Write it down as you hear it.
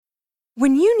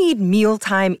When you need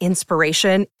mealtime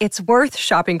inspiration, it's worth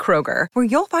shopping Kroger, where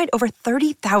you'll find over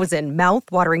 30,000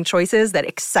 mouth-watering choices that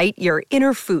excite your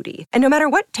inner foodie. And no matter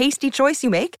what tasty choice you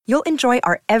make, you'll enjoy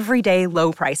our everyday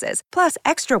low prices, plus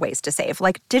extra ways to save,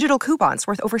 like digital coupons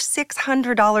worth over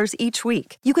 $600 each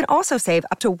week. You can also save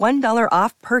up to $1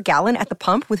 off per gallon at the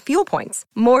pump with fuel points.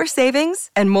 More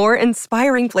savings and more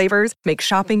inspiring flavors make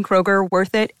shopping Kroger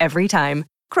worth it every time.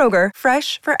 Kroger,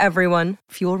 fresh for everyone.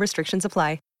 Fuel restrictions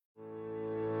apply.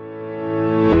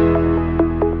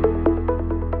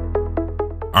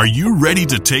 Are you ready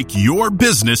to take your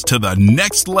business to the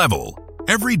next level?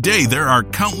 Every day there are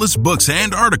countless books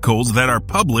and articles that are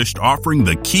published offering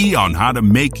the key on how to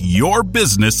make your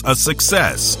business a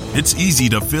success. It's easy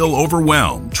to feel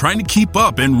overwhelmed trying to keep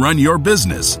up and run your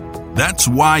business. That's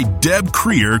why Deb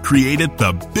Creer created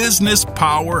the Business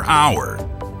Power Hour.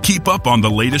 Keep up on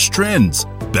the latest trends,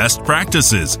 best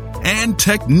practices, and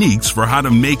techniques for how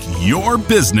to make your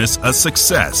business a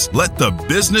success. Let the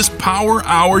Business Power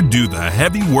Hour do the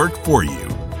heavy work for you.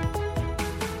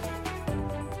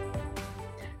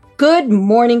 Good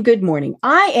morning. Good morning.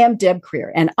 I am Deb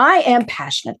Creer, and I am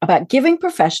passionate about giving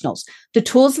professionals the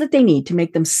tools that they need to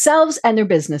make themselves and their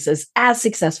businesses as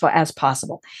successful as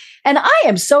possible. And I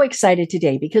am so excited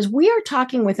today because we are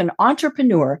talking with an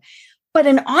entrepreneur, but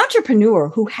an entrepreneur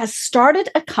who has started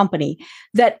a company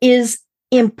that is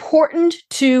important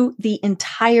to the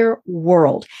entire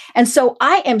world. And so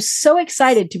I am so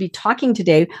excited to be talking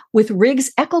today with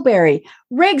Riggs Eckelberry.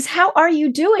 Riggs, how are you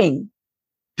doing?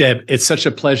 Deb, it's such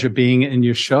a pleasure being in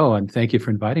your show, and thank you for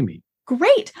inviting me.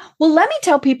 Great. Well, let me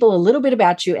tell people a little bit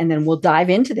about you, and then we'll dive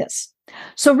into this.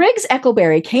 So Riggs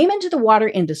Eckelberry came into the water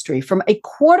industry from a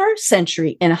quarter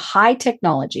century in high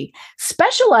technology,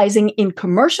 specializing in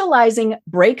commercializing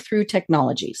breakthrough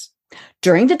technologies.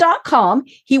 During the dot-com,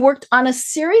 he worked on a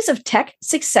series of tech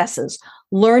successes,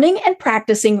 learning and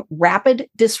practicing rapid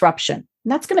disruption.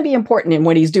 And that's going to be important in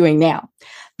what he's doing now.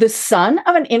 The son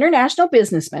of an international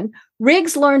businessman,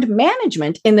 Riggs learned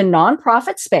management in the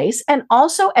nonprofit space and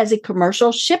also as a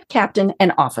commercial ship captain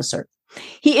and officer.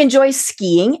 He enjoys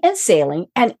skiing and sailing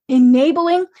and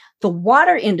enabling the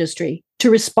water industry to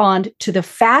respond to the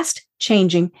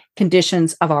fast-changing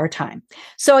conditions of our time.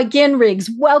 So again, Riggs,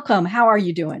 welcome. How are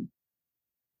you doing?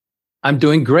 I'm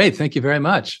doing great. Thank you very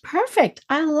much. Perfect.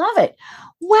 I love it.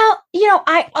 Well,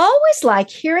 I always like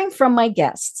hearing from my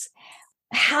guests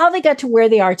how they got to where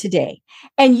they are today.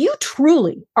 And you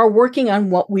truly are working on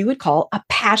what we would call a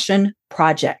passion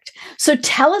project. So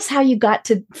tell us how you got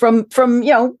to from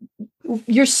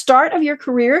your start of your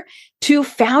career to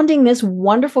founding this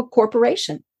wonderful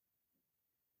corporation.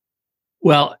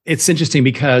 Well, it's interesting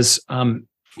because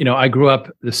I grew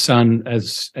up the son,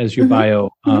 as your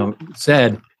bio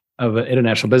said, of an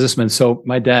international businessman. So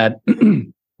my dad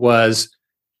was,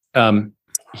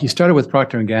 he started with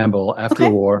Procter & Gamble after the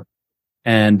war.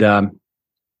 And,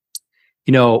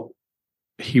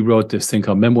 he wrote this thing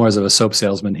called Memoirs of a Soap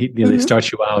Salesman. They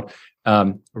start you out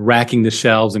racking the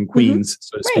shelves in Queens,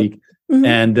 so to speak.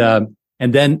 And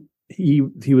then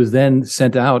he was then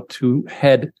sent out to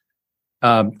head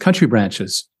country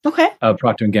branches of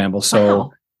Procter & Gamble.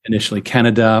 So initially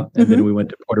Canada, and then we went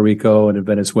to Puerto Rico and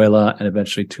Venezuela, and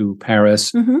eventually to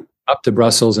Paris, up to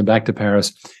Brussels and back to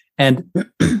Paris. And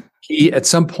he, at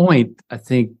some point, I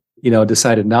think,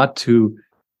 decided not to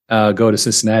go to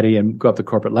Cincinnati and go up the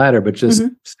corporate ladder, but just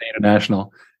stay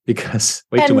international because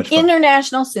too much fun.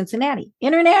 International Cincinnati.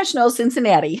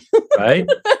 Right?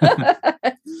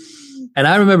 And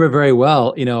I remember very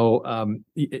well,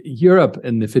 Europe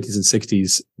in the 50s and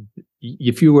 60s,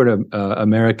 if you were an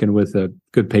American with a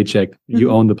good paycheck, you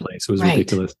owned the place. It was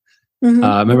ridiculous.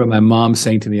 I remember my mom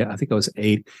saying to me, I think I was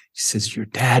 8, she says, your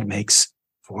dad makes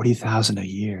 $40,000 a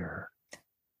year.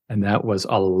 And that was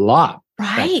a lot.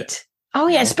 Right. Oh,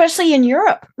 yeah. Especially in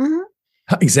Europe.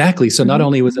 Exactly. So not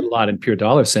only was it a lot in pure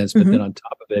dollar sense, but then on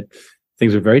top of it,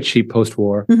 things were very cheap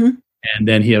post-war. And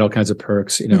then he had all kinds of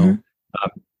perks,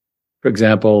 for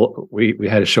example, we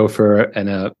had a chauffeur and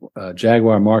a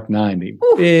Jaguar Mark 9, the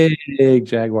big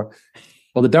Jaguar.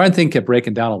 Well, the darn thing kept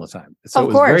breaking down all the time. So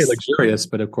it was very luxurious,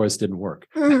 but of course didn't work.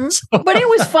 But it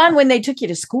was fun when they took you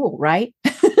to school, right?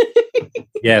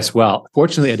 Yes. Well,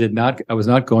 fortunately, I was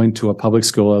not going to a public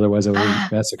school. Otherwise, I would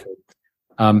have been massacred.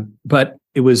 But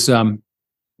it was, born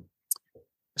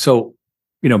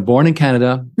in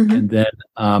Canada and then,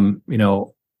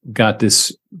 got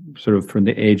this sort of from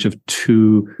the age of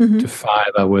 2 to 5,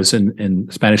 I was in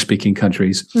Spanish speaking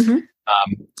countries.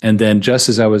 And then just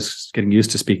as I was getting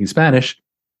used to speaking Spanish,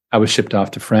 I was shipped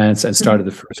off to France and started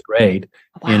the first grade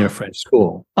in a French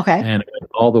school. Okay. And I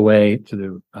went all the way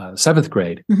to the seventh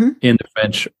grade in the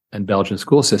French and Belgian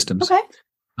school systems. Okay.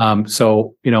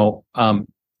 So,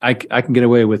 I can get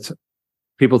away with,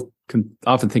 people can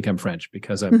often think I'm French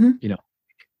because I'm,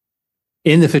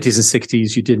 in the 50s and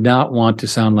 60s, you did not want to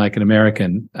sound like an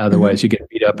American. Otherwise you get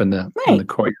beat up in the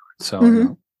courtyard.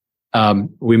 So,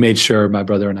 we made sure, my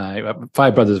brother and I,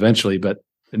 5 brothers eventually, but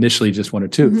initially just 1 or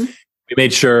 2, we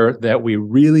made sure that we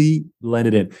really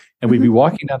blended in, and we'd be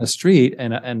walking down the street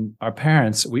and our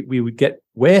parents, we would get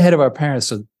way ahead of our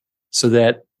parents so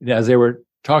that as they were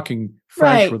talking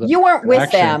French, right. You weren't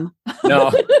with them. No.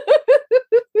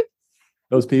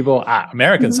 Those people,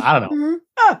 Americans, I don't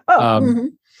know.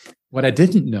 What I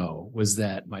didn't know was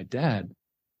that my dad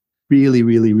really,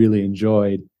 really, really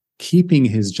enjoyed keeping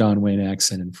his John Wayne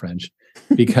accent in French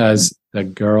because the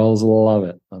girls love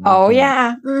it. Oh,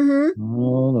 yeah. Oh,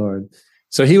 Lord.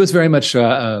 So he was very much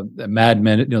a Mad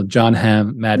Men, John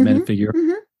Hamm, Mad Men figure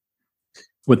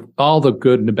with all the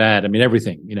good and the bad. I mean,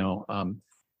 everything,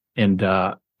 and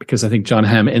because I think John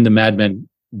Hamm in the Mad Men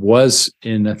was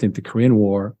in, I think, the Korean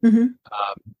War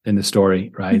in the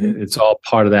story, right? It's all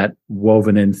part of that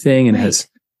woven in thing, and has,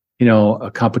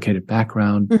 a complicated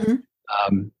background.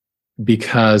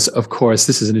 Because, of course,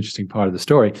 this is an interesting part of the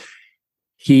story.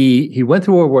 He went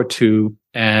through World War II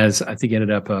as, I think,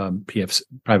 ended up PF's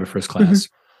private first class,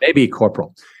 maybe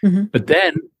corporal. But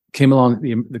then came along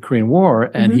the Korean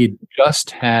War, and he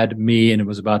just had me, and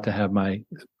was about to have my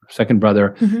second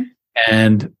brother,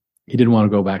 and he didn't want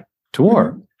to go back to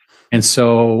war. And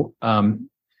so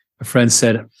a friend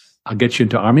said, I'll get you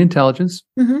into Army intelligence.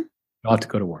 You'll have to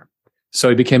go to war. So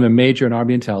he became a major in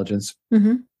Army intelligence,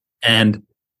 and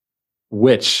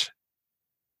which,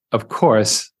 of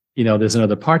course, there's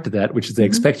another part to that, which is they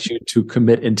expect you to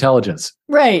commit intelligence.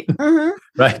 Right.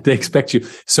 Right. They expect you.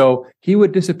 So he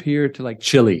would disappear to like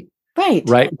Chile.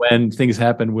 Right. When things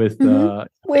happen with, well,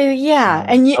 yeah.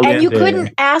 And you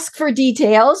couldn't ask for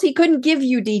details. He couldn't give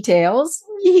you details.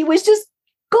 He was just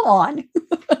gone.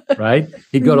 Right.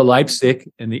 He'd go to Leipzig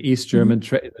in the East German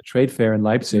trade fair in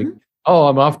Leipzig. Oh,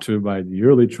 I'm off to my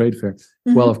yearly trade fair.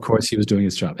 Well, of course, he was doing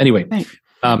his job. Anyway,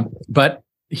 but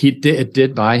it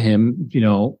did buy him,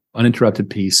 uninterrupted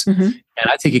peace. And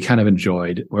I think he kind of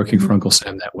enjoyed working for Uncle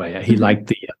Sam that way. He liked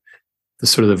the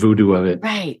sort of the voodoo of it.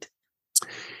 Right.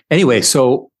 Anyway,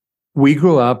 so we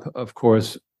grew up, of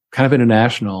course, kind of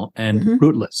international and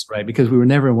rootless, right? Because we were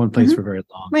never in one place for very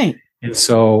long. Right. And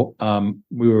so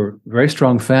we were a very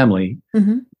strong family,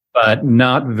 but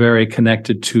not very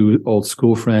connected to old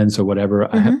school friends or whatever.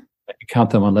 I can count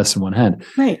them on less than one hand.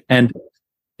 Right. And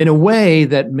in a way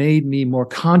that made me more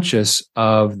conscious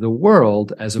of the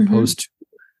world as opposed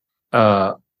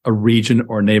to a region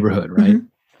or neighborhood, right?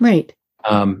 Right.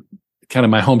 Kind of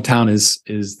my hometown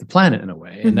is the planet in a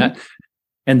way.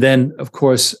 And then, of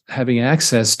course, having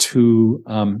access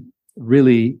to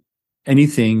really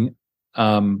anything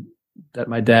that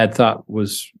my dad thought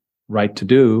was right to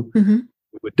do,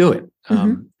 we would do it.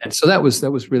 And so that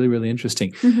was really, really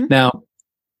interesting. Now,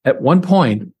 at one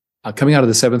point, coming out of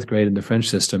the 7th grade in the French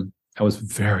system, I was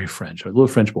very French. I was a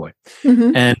little French boy.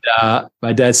 And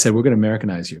my dad said, we're going to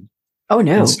Americanize you. Oh,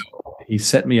 no. And so he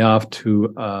sent me off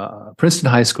to Princeton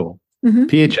High School,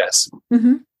 PHS,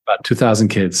 about 2,000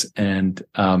 kids, and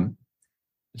I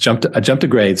jumped a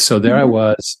grade. So there I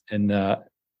was,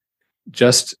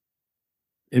 just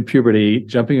in puberty,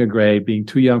 jumping a grade, being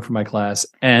too young for my class,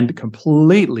 and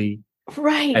completely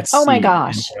right. Oh, my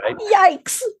gosh. Right?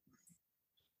 Yikes.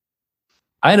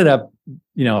 I ended up,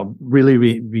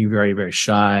 really being very, very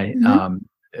shy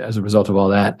as a result of all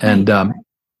that, and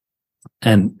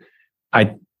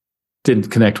I didn't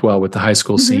connect well with the high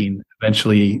school scene.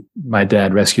 Eventually, my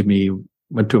dad rescued me,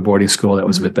 went to a boarding school that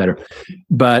was a bit better,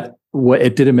 but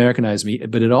it did Americanize me.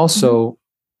 But it also,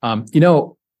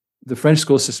 the French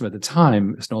school system at the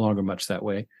time is no longer much that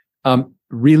way.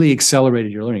 Really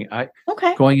accelerated your learning.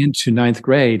 Going into 9th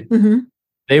grade.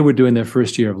 They were doing their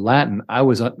first year of Latin. It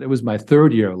was my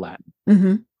 3rd year of Latin.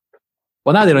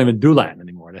 Well, now they don't even do Latin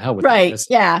anymore. To hell with that.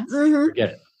 Yeah.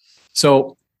 Forget it.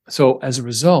 So as a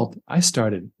result, I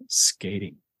started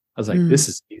skating. I was like, this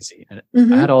is easy. And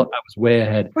I was way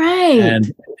ahead. Right.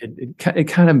 And it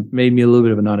kind of made me a little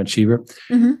bit of a non-achiever.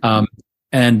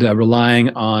 And relying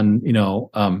on,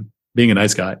 being a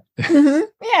nice guy.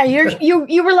 Yeah.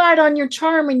 You relied on your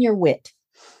charm and your wit.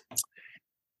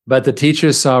 But the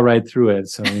teachers saw right through it.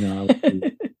 So, I was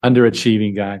the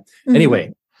underachieving guy.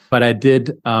 Anyway, but I did,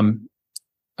 in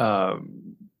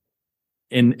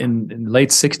late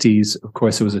 60s, of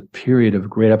course, it was a period of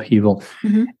great upheaval.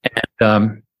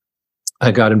 And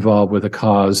I got involved with a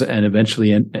cause, and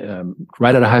eventually,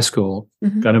 right out of high school,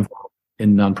 got involved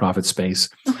in nonprofit space.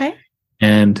 Okay.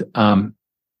 And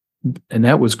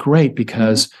that was great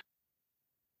because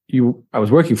I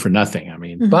was working for nothing. I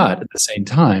mean, but at the same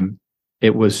time,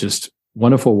 it was just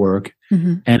wonderful work.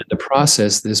 And in the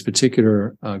process, this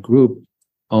particular group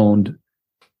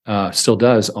still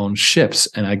does own ships,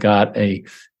 and I got a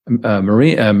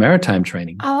maritime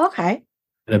training. Oh, okay.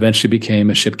 And eventually became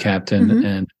a ship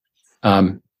captain,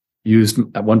 and used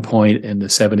at one point in the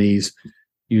 70s,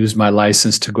 used my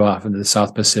license to go off into the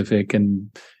South Pacific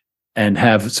and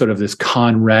have sort of this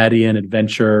Conradian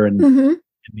adventure and in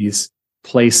these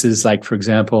places, like, for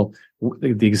example,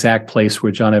 the exact place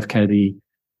where John F. Kennedy,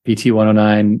 PT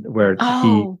 109, where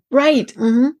right.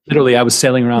 Literally, I was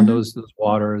sailing around those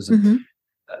waters, and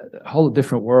a whole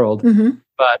different world.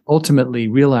 But ultimately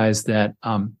realized that,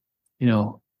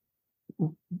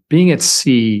 being at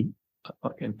sea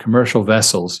in commercial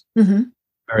vessels,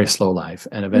 very slow life.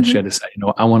 And eventually I decided,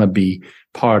 I want to be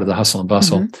part of the hustle and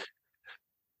bustle.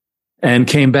 And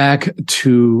came back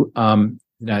to the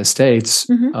United States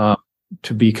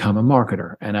to become a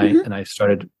marketer. And I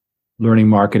started learning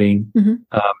marketing.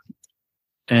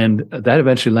 And that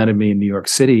eventually landed me in New York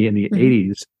City in the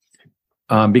 80s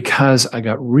because I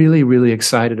got really, really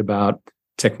excited about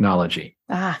technology.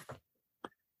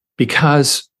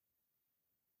 Because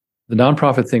the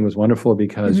nonprofit thing was wonderful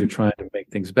because you're trying to make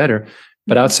things better.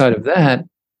 But outside of that,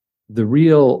 the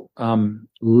real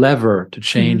lever to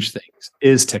change things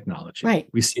is technology. Right.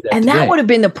 We see that and today. That would have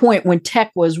been the point when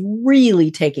tech was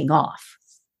really taking off.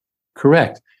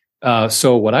 Correct.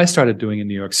 So what I started doing in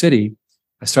New York City,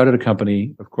 I started a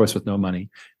company, of course, with no money,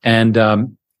 and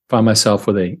found myself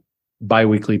with a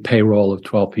biweekly payroll of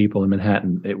 12 people in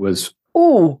Manhattan. It was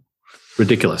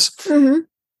ridiculous.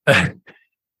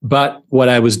 But what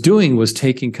I was doing was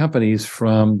taking companies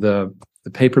from the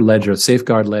paper ledger,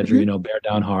 safeguard ledger, bear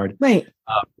down hard, right,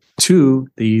 to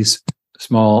these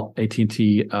small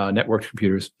AT&T network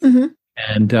computers,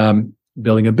 and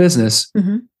building a business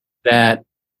that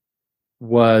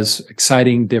was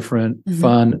exciting, different,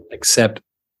 fun, except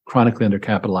chronically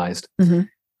undercapitalized.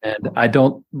 And I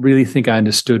don't really think I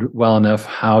understood well enough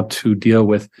how to deal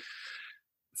with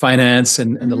finance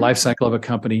and the life cycle of a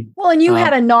company. Well, and you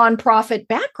had a nonprofit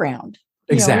background.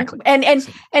 Exactly. And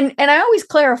I always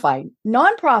clarify,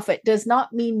 nonprofit does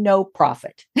not mean no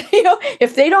profit.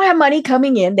 If they don't have money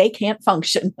coming in, they can't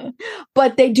function.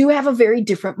 But they do have a very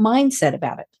different mindset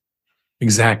about it.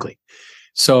 Exactly.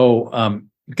 So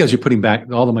because you're putting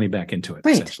back all the money back into it,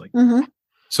 essentially.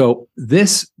 So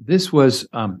this was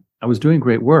I was doing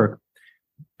great work,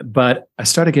 but I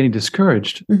started getting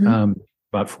discouraged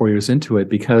about 4 years into it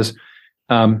because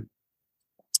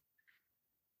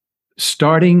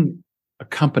starting a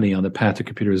company on the path to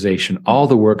computerization, all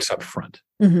the work's up front.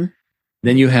 Then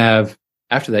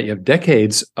after that, you have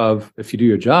decades of, if you do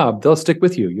your job, they'll stick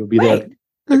with you. You'll be the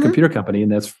computer company,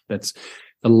 and that's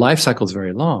the life cycle is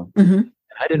very long.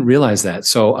 I didn't realize that.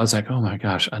 So I was like, oh my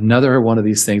gosh, another one of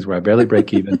these things where I barely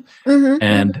break even.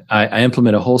 And I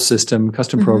implement a whole system,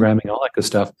 custom programming, all that good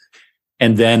stuff.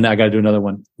 And then I got to do another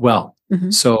one. Well,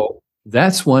 so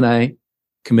that's when I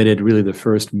committed really the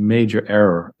first major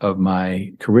error of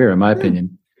my career, in my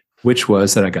opinion, which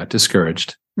was that I got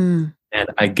discouraged. And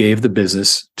I gave the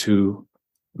business to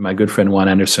my good friend, Juan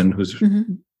Anderson, who's a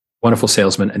wonderful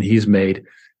salesman. And he's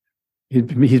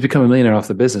become a millionaire off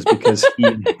the business because he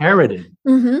inherited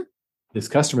this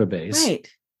customer base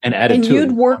and added to it. And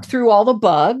you'd work through all the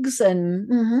bugs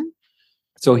and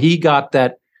so he got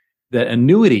that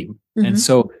annuity. And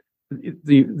so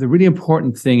the really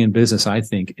important thing in business, I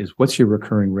think, is what's your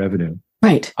recurring revenue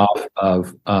off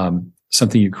of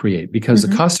something you create, because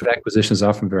the cost of acquisition is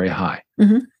often very high.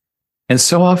 And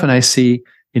so often I see,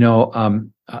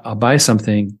 I'll buy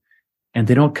something and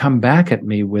they don't come back at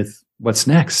me with what's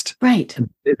next. Right. And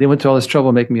they went to all this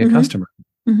trouble making me a customer.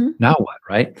 Now what,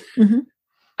 right?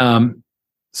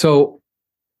 So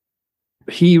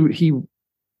he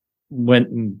went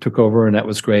and took over, and that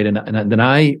was great. And then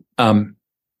I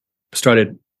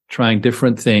started trying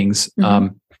different things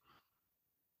to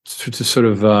sort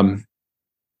of.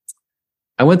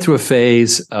 I went through a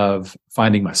phase of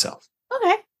finding myself.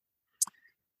 Okay.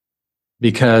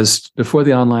 Because before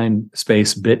the online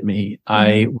space bit me,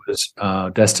 I was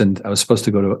destined. I was supposed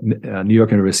to go to New York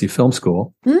University Film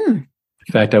School. In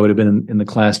fact, I would have been in the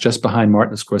class just behind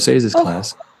Martin Scorsese's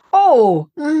class.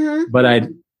 But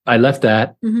I left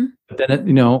that. But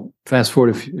then, fast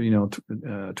forward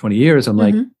 20 years, I'm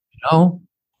like,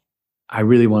 I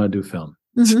really want to do film.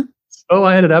 So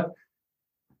I ended up.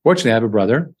 Fortunately, I have a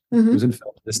brother who's in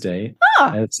film to this day.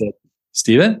 And it said,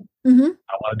 Stephen, I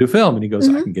want to do film. And he goes,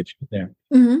 I can get you there.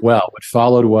 Well, what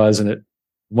followed was a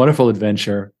wonderful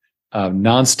adventure,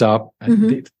 nonstop.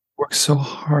 They work so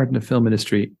hard in the film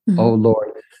industry. Oh, Lord.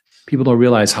 People don't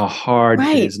realize how hard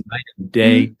it is night and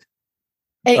day.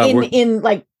 In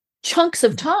like chunks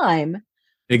of time.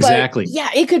 Exactly. Yeah,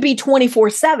 it could be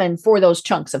 24/7 for those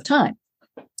chunks of time.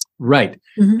 Right.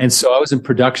 And so I was in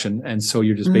production. And so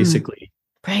you're just basically,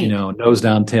 nose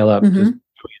down, tail up, just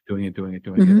doing it.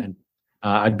 And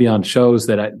I'd be on shows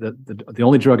that the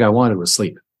only drug I wanted was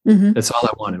sleep. That's all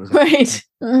I wanted. It was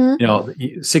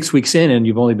like, 6 weeks in and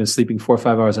you've only been sleeping 4 or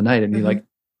 5 hours a night and you're like,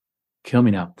 kill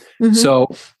me now. So,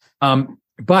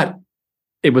 but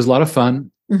it was a lot of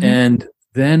fun. And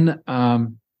then,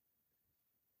 and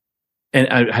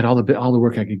I had all the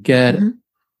work I could get,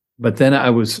 but then I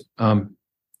was, in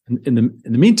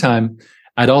the meantime,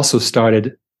 I'd also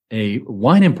started a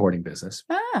wine importing business.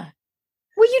 Well,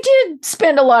 you did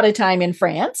spend a lot of time in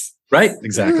France. Right,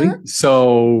 exactly.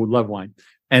 So love wine.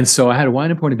 And so I had a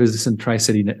wine importing business in the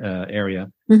Tri-City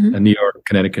area, New York,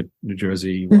 Connecticut, New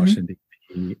Jersey, Washington,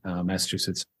 D.C.,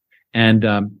 Massachusetts. And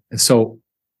so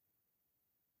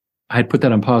I had put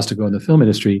that on pause to go in the film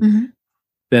industry.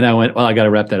 Then I went, well, I got to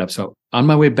wrap that up. So on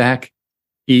my way back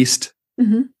east,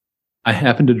 I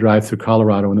happened to drive through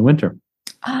Colorado in the winter.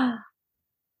 And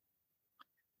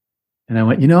I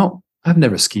went, I've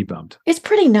never ski bumped. It's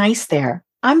pretty nice there.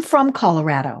 I'm from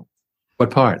Colorado.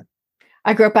 What part?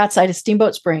 I grew up outside of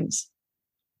Steamboat Springs.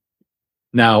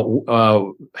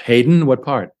 Now, Hayden, what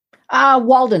part?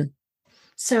 Walden.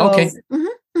 So okay.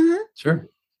 Sure.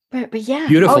 But yeah.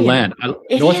 Beautiful land.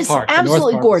 It is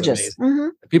absolutely gorgeous.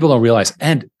 People don't realize.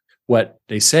 And what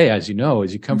they say, as you know,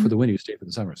 is you come for the winter, you stay for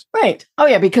the summers. Right. Oh,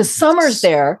 yeah, because summers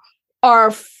there are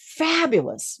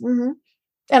fabulous.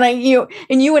 And you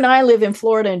and I live in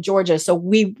Florida and Georgia, so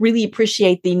we really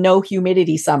appreciate the no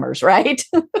humidity summers, right?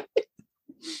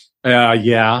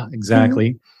 Yeah,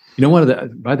 exactly.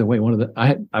 By the way,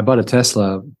 I bought a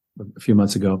Tesla a few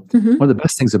months ago. One of the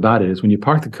best things about it is when you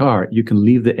park the car, you can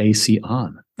leave the AC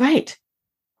on. Right.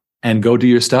 And go do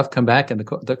your stuff, come back, and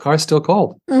the car's still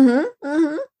cold.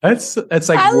 That's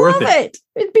like I worth love it.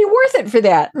 It'd be worth it for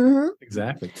that.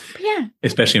 Exactly. Yeah.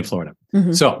 Especially in Florida.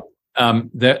 So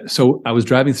so I was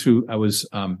driving through, I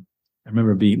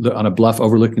remember being on a bluff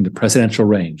overlooking the presidential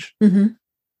range,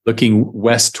 looking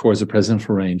west towards the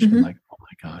presidential range. I'm like, oh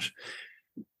my gosh.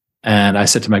 And I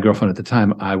said to my girlfriend at the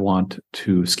time, I want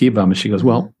to ski bum. And she goes,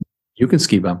 well, you can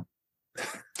ski bum.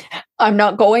 I'm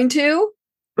not going to.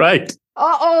 Right.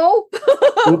 Uh-oh.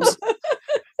 Oops.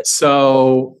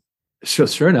 So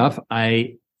sure enough,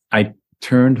 I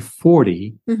turned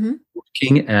 40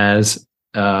 working as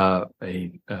a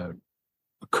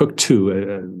cook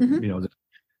two.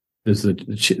 There's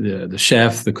the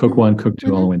chef, the cook one, cook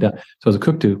two, all the way down. So I was a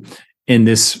cook two in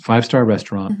this 5-star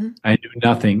restaurant. I knew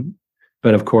nothing,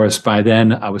 but of course by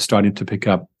then I was starting to pick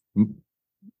up.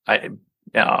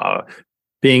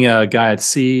 Being a guy at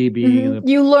sea,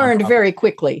 you learned very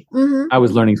quickly. I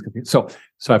was learning. So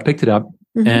I picked it up,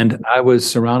 and I was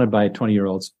surrounded by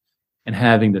 20-year-olds and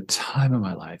having the time of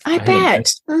my life. I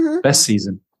bet. Best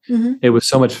season. It was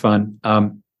so much fun.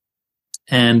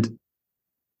 And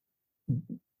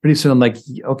pretty soon I'm like,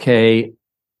 okay,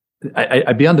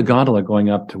 I'd be on the gondola going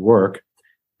up to work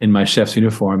in my chef's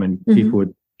uniform, and people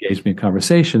would engage me in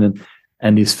conversation.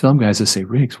 And these film guys would say,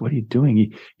 Riggs, what are you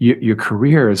doing? Your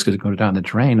career is going to go down the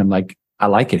drain. I'm like, I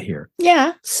like it here.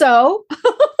 Yeah. So.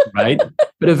 Right.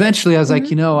 But eventually I was like,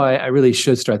 I really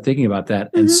should start thinking about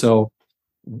that. And so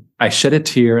I shed a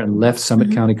tear and left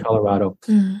Summit County, Colorado,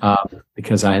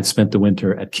 because I had spent the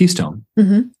winter at Keystone,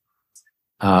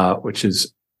 which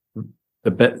is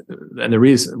the best. And the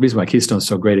reason why Keystone is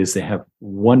so great is they have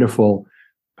wonderful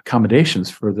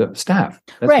accommodations for the staff.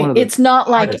 That's right. It's not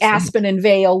like Aspen and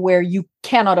Vail where you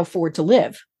cannot afford to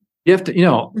live. You have to,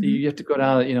 you have to go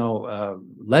down,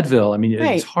 Leadville. I mean,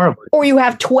 it's horrible. Or you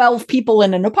have 12 people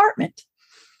in an apartment.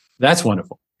 That's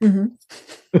wonderful.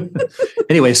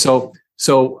 Anyway, so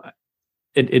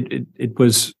it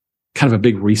was kind of a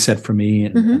big reset for me,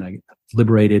 and I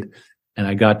liberated, and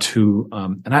I got to,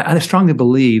 and I strongly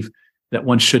believe that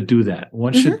one should do that.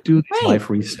 One should do these life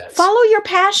resets. Follow your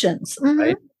passions.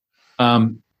 Right.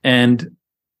 And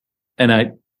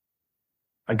I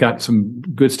got some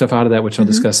good stuff out of that, which I'll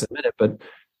discuss in a minute. But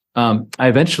I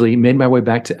eventually made my way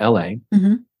back to LA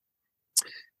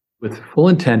with full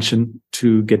intention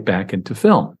to get back into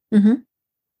film.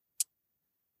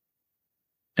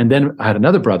 And then I had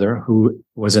another brother who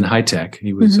was in high tech.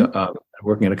 He was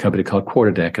working at a company called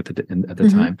Quarterdeck at the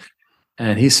time.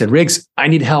 And he said, Riggs, I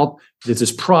need help. There's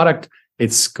this product.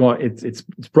 it's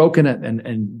broken,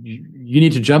 and you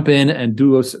need to jump in and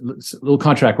do a little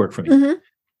contract work for me. Mm-hmm.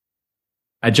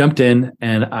 I jumped in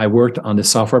and I worked on this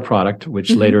software product, which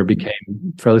later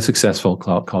became fairly successful,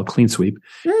 called Clean Sweep,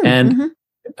 and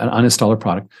an uninstaller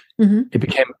product. Mm-hmm. It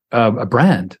became a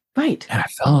brand, right? And I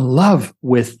fell in love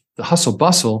with the hustle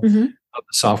bustle of the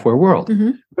software world.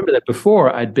 Remember that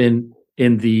before I'd been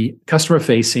in the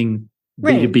customer-facing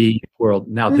B2B world.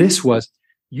 Now this was,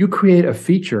 you create a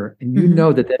feature and you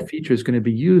know that feature is going to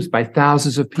be used by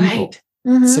thousands of people.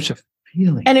 Right. It's such a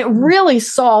feeling. And it really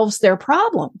solves their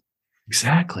problem.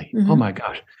 Exactly. Oh my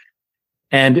gosh.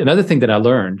 And another thing that I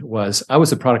learned was I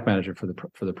was a product manager for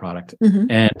the product,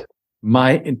 and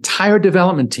my entire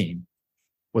development team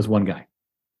was one guy.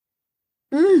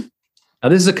 Now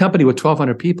this is a company with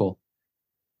 1,200 people,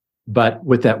 but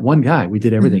with that one guy, we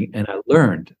did everything. And I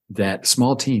learned that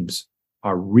small teams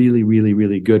are really, really,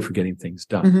 really good for getting things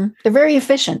done. They're very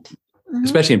efficient,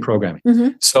 especially in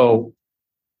programming. So,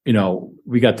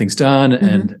 we got things done.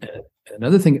 And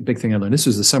another big thing I learned, this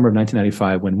was the summer of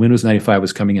 1995 when Windows 95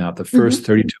 was coming out, the first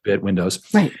 32-bit Windows.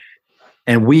 Right.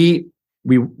 And we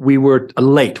were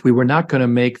late. We were not going to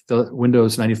make the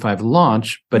Windows 95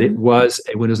 launch, but it was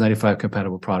a Windows 95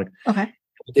 compatible product. Okay.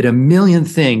 We did a million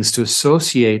things to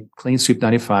associate Clean Sweep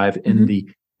 95 in the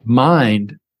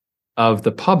mind of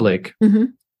the public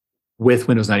with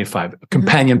Windows 95, a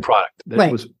companion product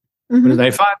that was Windows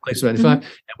 95, Clean Sweep 95, and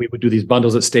we would do these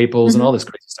bundles at Staples and all this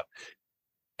crazy stuff.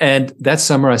 And that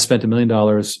summer, I spent $1 million,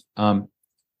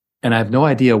 and I have no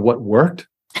idea what worked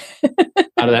out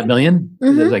of that million. It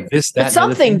was like this, that, but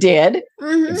something did.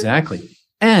 Exactly.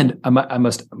 And I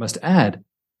must add,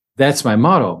 that's my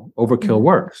motto: overkill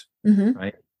works,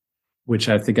 right? Which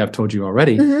I think I've told you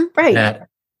already. Right.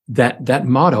 That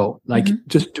motto, like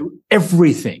just do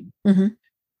everything,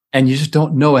 and you just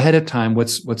don't know ahead of time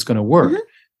what's going to work.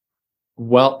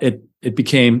 Well, it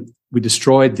became. We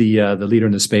destroyed the leader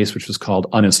in the space, which was called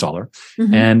Uninstaller,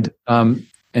 and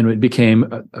it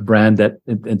became a brand that,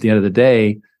 at the end of the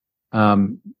day,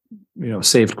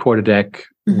 saved Quarterdeck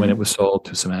when it was sold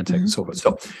to Symantec and so forth.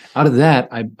 So, out of that,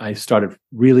 I started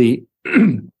really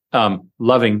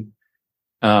loving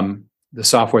the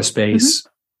software space,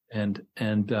 and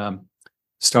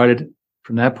started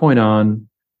from that point on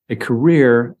a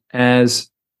career as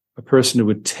a person who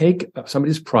would take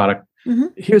somebody's product.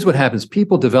 Here's what happens.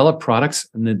 People develop products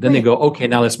and then they go, okay,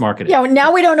 now let's market it. Yeah,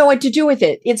 now we don't know what to do with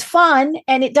it. It's fun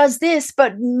and it does this,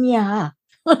 but yeah.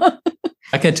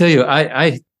 I can tell you,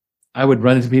 I would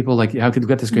run into people like, how could you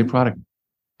get this great product?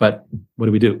 But what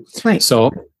do we do? Right. So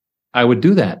I would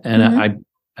do that. And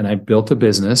I built a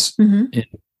business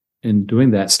in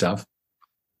doing that stuff.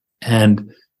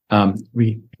 And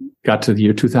we got to the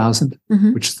year 2000,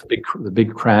 which is the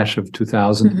big crash of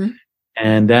 2000.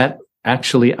 And that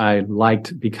actually I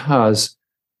liked, because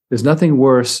there's nothing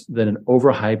worse than an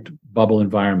overhyped bubble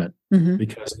environment,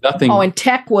 because nothing. Oh, and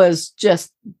tech was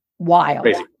just wild.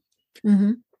 Crazy.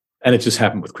 And it just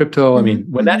happened with crypto. I mean,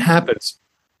 when that happens,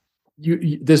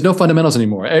 you there's no fundamentals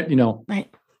anymore.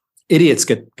 Right. Idiots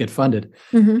get funded.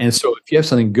 And so if you have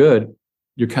something good,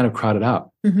 you're kind of crowded out.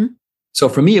 So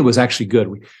for me, it was actually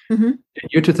good.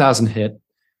 Year 2000 hit.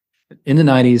 In the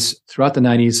 90s, throughout the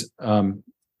 90s,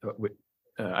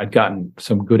 I'd gotten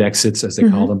some good exits, as they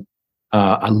call them.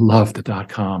 I loved the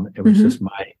 .com. It was just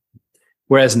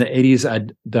whereas in the 80s,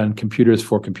 I'd done computers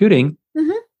for computing. In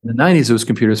the 90s, it was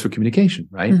computers for communication,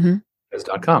 right? As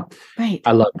 .com. Right.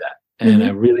 I loved that. And I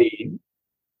really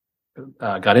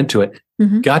got into it.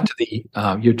 Got to the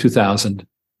year 2000.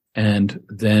 And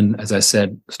then, as I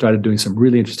said, started doing some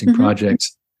really interesting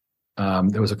projects.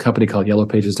 There was a company called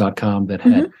yellowpages.com that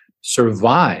had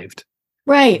survived.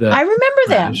 Right. I remember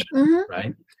crash, them.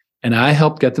 Right. And I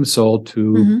helped get them sold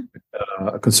to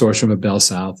a consortium of Bell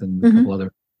South and a couple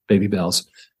other baby bells.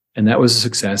 And that was a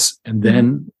success. And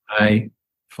then I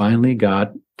finally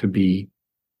got to be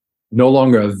no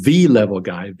longer a V-level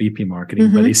guy, VP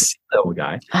marketing, but a C-level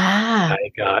guy. I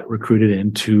got recruited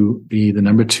in to be the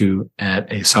number 2 at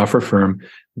a software firm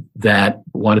that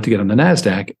wanted to get on the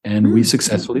NASDAQ. And we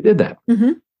successfully did that.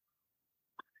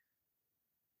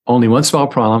 Only one small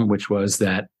problem, which was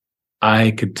that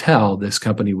I could tell this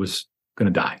company was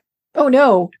going to die. Oh,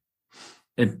 no.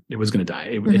 It was going to die.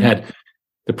 It had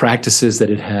the practices that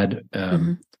it had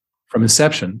from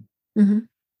inception.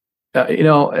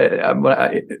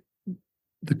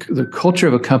 The culture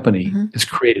of a company is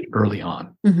created early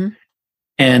on.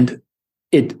 And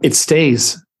it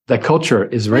stays, that culture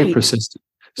is very persistent.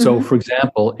 So, for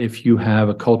example, if you have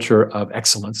a culture of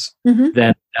excellence,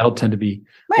 then that'll tend to be,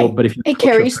 but if you it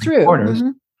carries through. Corners,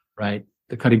 right?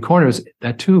 The cutting corners,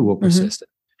 that too will persist.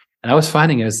 And I was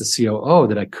finding as the COO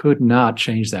that I could not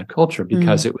change that culture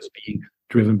because it was being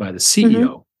driven by the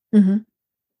CEO.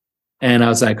 And I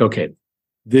was like, okay,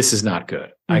 this is not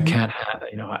good. I can't have,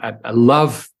 I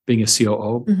love being a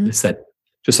COO. It's that,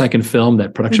 just like in film,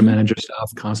 that production manager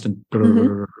stuff, constant.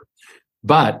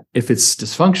 But if it's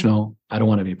dysfunctional, I don't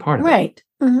want to be a part of it. Right.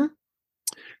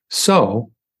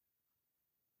 So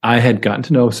I had gotten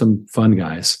to know some fund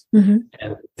guys, and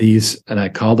I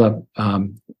called up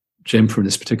Jim from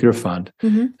this particular fund,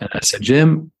 and I said,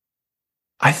 Jim,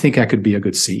 I think I could be a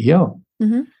good CEO.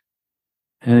 And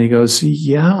he goes,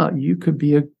 yeah, you could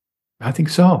be I think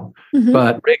so.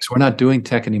 But Riggs, we're not doing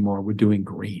tech anymore. We're doing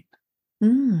green.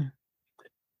 And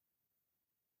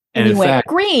in fact,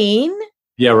 green.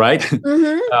 Yeah, right.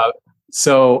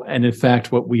 And in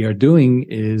fact, what we are doing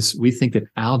is we think that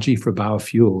algae for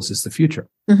biofuels is the future.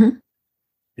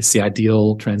 It's the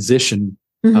ideal transition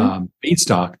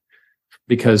feedstock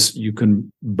because you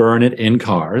can burn it in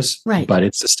cars, but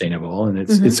it's sustainable and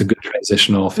it's a good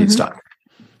transitional feedstock.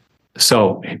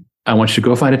 So I want you to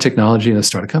go find a technology and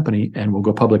start a company, and we'll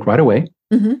go public right away.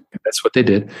 That's what they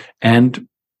did. And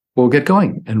we'll get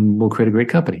going and we'll create a great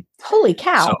company. Holy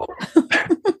cow. So,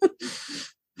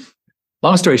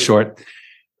 long story short,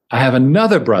 I have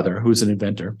another brother who's an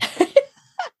inventor.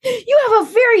 You have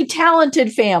a very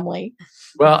talented family.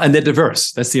 Well, and they're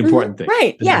diverse. That's the important thing.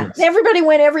 Right. They're diverse. Everybody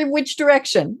went every which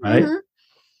direction. Right.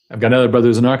 I've got another brother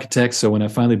who's an architect. So when I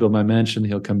finally build my mansion,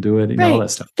 he'll come do it. All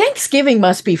that stuff. Thanksgiving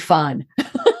must be fun.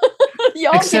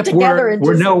 Y'all Except get together and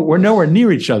we're nowhere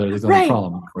near each other. There's no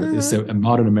problem. It's in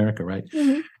modern America, right?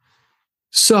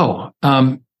 So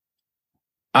out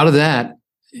of that,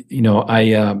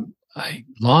 I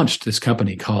launched this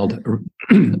company called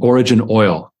Origin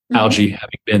Oil, algae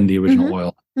having been the original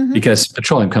oil, because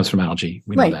petroleum comes from algae.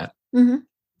 We know that.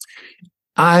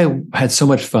 I had so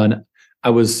much fun. I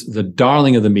was the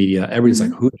darling of the media. Everybody's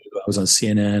like, who knew? I was on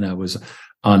CNN. I was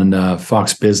on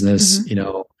Fox Business.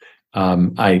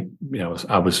 I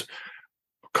was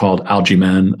called Algae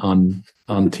Man on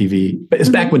TV. But it's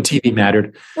back when TV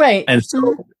mattered. Right. And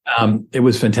so it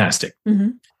was fantastic.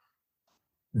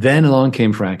 Then along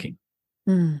came fracking.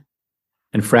 And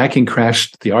fracking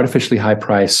crashed the artificially high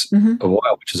price of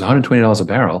oil, which is $120 a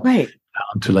barrel, down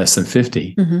to less than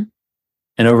 50.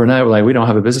 And overnight, we're like, we don't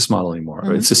have a business model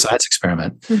anymore. It's a science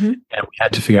experiment. And we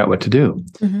had to figure out what to do.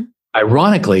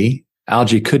 Ironically,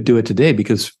 algae could do it today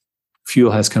because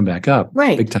fuel has come back up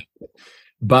big time.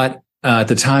 But at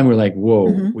the time, we're like,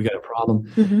 whoa, we got a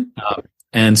problem.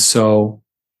 And so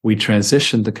we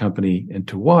transitioned the company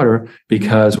into water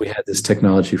because we had this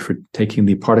technology for taking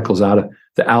the particles out of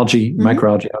the algae,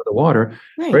 microalgae out of the water,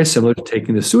 very similar to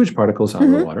taking the sewage particles out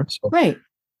of the water. So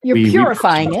you're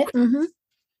purifying it.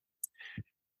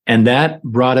 And that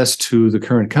brought us to the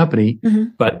current company.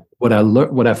 But what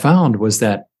I found was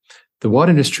that the water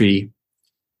industry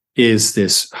is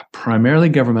this primarily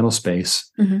governmental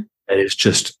space that is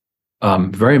just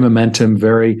very momentum,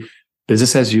 very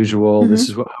business as usual. This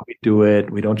is how we do it.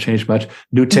 We don't change much.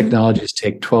 New technologies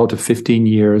take 12 to 15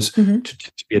 years to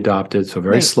be adopted. So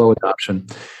very slow adoption.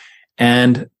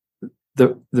 And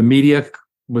the media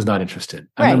was not interested.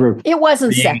 I remember it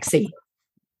wasn't sexy.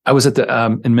 I was at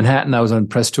in Manhattan. I was on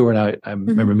press tour, and I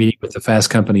remember meeting with the Fast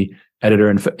Company editor,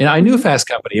 and I knew Fast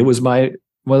Company. It was one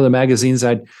of the magazines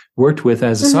I'd worked with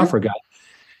as a software guy.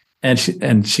 And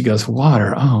she goes,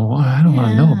 water. Oh, I don't want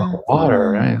to know about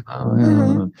water, right?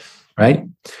 Right.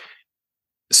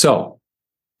 So,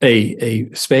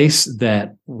 a space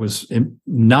that was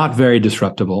not very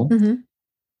disruptible,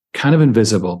 kind of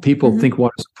invisible. People think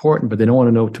water is important, but they don't want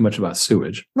to know too much about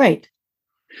sewage, right?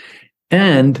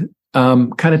 And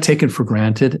kind of taken for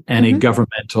granted, and a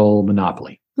governmental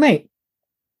monopoly, right?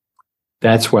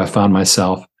 That's where I found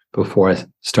myself before I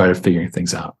started figuring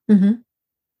things out.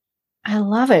 I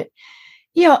love it.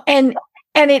 And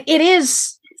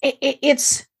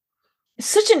it's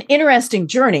such an interesting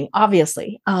journey,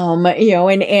 obviously. But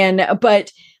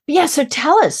yeah, so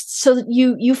tell us. So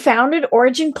you founded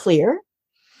Origin Clear.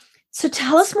 So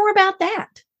tell us more about that,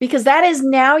 because that is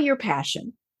now your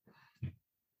passion.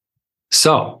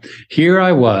 So here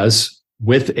I was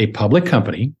with a public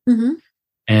company,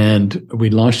 and we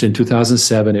launched in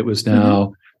 2007. It was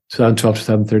now 2012,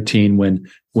 2013, when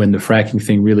the fracking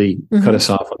thing really cut us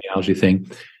off on the algae thing.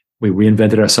 We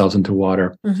reinvented ourselves into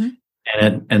water.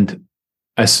 And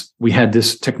as we had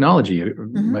this technology,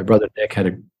 my brother Nick had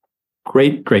a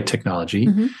great technology.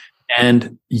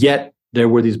 And yet there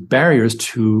were these barriers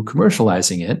to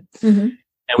commercializing it. And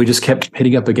we just kept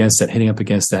hitting up against that,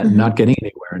 and not getting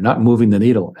anywhere, not moving the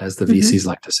needle, as the VCs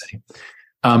like to say.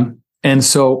 And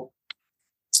so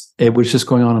it was just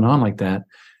going on and on like that.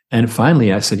 And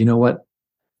finally, I said, you know what?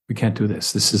 We can't do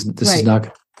this. This is Right.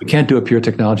 not. We can't do a pure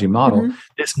technology model.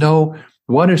 There's no.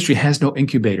 The water industry has no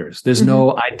incubators. There's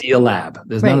no idea lab.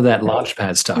 There's none of that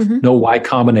launchpad stuff. No Y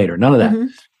Combinator. None of that.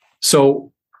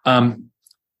 So,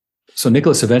 so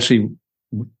Nicholas eventually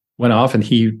went off, and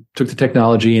he took the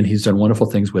technology, and he's done wonderful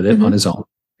things with it on his own.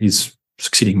 He's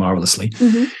succeeding marvelously.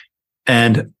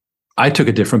 And I took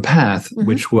a different path,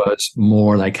 which was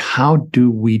more like, how do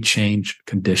we change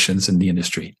conditions in the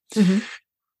industry?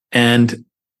 And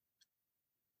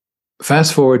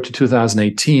fast forward to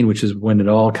 2018, which is when it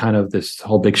all kind of, this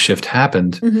whole big shift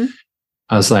happened.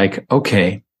 I was like,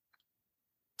 okay.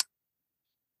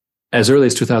 As early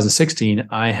as 2016,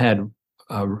 I had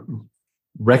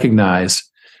recognized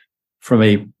from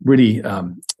a really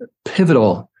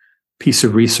pivotal piece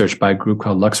of research by a group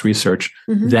called Lux Research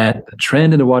that the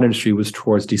trend in the water industry was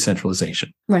towards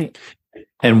decentralization. Right.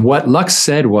 And what Lux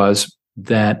said was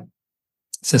that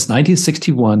since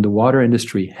 1961, the water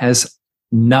industry has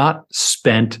not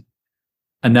spent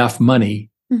enough money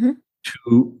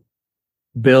to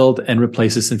build and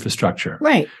replace its infrastructure.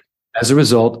 Right. As a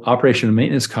result, operation and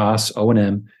maintenance costs,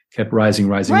 O&M, kept rising,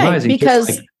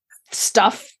 because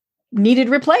stuff needed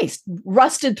replaced,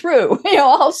 rusted through,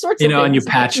 all sorts of things. And you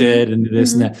patch it and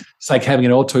this and that. It's like having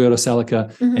an old Toyota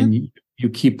Celica and you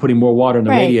keep putting more water in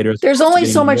the radiators. There's only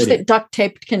so much that duct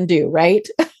tape can do, right?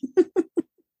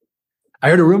 I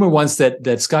heard a rumor once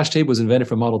that Scotch tape was invented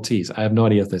for Model Ts. I have no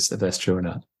idea if that's true or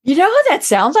not. That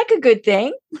sounds like a good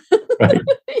thing. Right.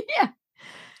 Yeah.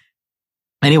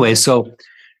 Anyway, so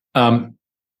I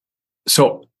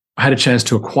had a chance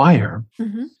to acquire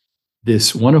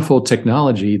this wonderful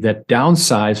technology that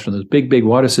downsized from those big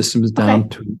water systems down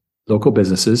to local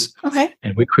businesses. Okay.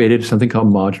 And we created something called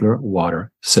modular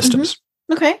water systems.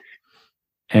 Okay.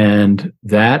 And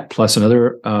that, plus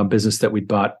another business that we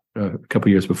bought a couple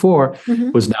of years before,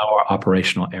 was now our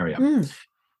operational area.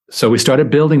 So we started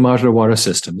building modular water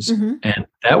systems, and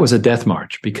that was a death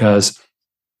march because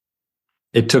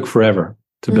it took forever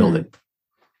to build it.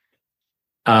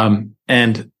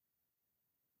 And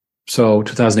so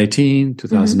 2018,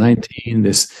 2019,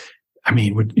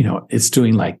 it's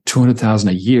doing like 200,000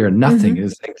 a year. Nothing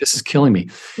is like, this is killing me.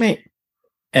 Right.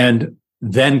 And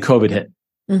then COVID hit.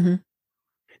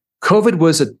 COVID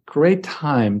was a great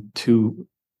time to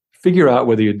figure out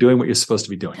whether you're doing what you're supposed to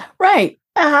be doing. Right.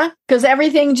 Because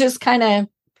everything just kind of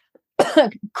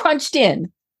crunched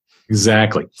in.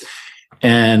 Exactly.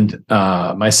 And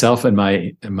myself and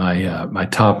my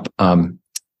top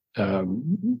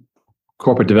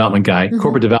corporate development guy.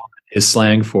 Corporate development is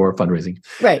slang for fundraising.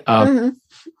 Right.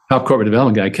 Top corporate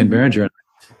development guy, Ken Berenger,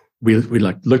 we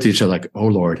like looked at each other like, oh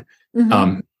Lord,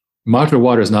 modular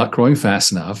water is not growing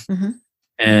fast enough.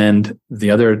 And the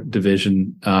other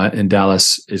division in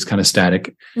Dallas is kind of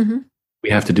static. We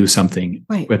have to do something.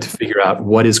 Right. We have to figure out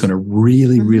what is going to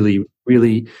really, really,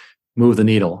 really move the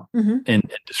needle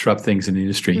and disrupt things in the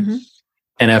industry.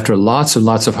 And after lots and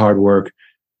lots of hard work,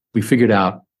 we figured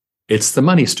out it's the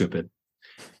money, stupid.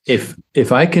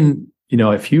 If I can,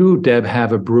 if you, Deb,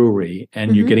 have a brewery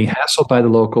and you're getting hassled by the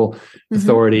local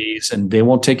authorities and they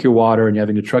won't take your water and you're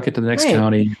having to truck it to the next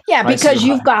county. Yeah, because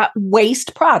you've got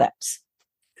waste products.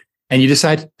 And you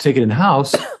decide to take it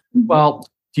in-house, well,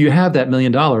 do you have that $1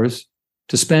 million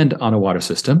to spend on a water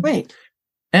system? Right.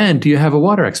 And do you have a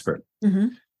water expert?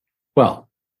 Well,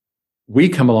 we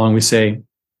come along, we say,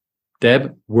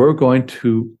 Deb, we're going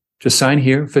to just sign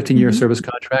here, 15-year service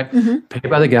contract, pay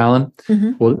by the gallon.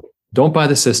 Well, don't buy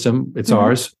the system. It's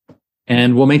ours.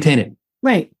 And we'll maintain it.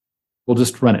 Right. We'll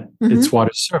just run it. It's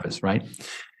water service, right?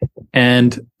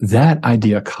 And that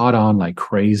idea caught on like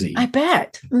crazy. I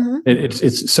bet.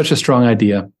 It's such a strong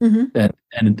idea that,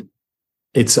 and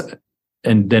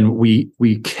then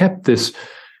we kept this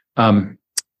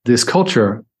this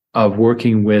culture of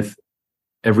working with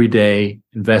everyday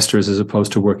investors as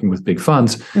opposed to working with big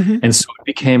funds, and so it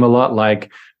became a lot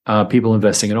like people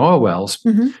investing in oil wells,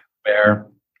 where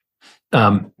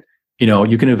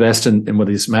you can invest in one of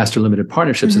these master limited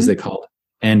partnerships, as they call it,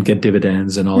 and get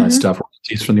dividends and all that stuff,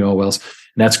 royalties from the oil wells.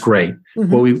 And that's great.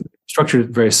 Well, we structured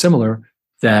it very similar,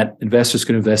 that investors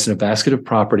can invest in a basket of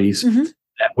properties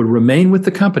that would remain with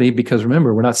the company, because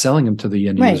remember, we're not selling them to the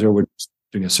end user, we're just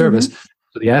doing a service.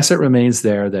 So the asset remains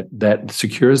there that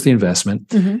secures the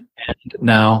investment. And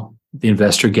now the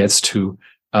investor gets to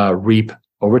reap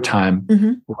over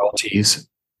time royalties,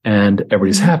 and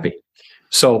everybody's happy.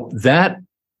 So that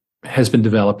has been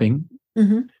developing.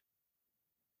 And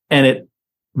it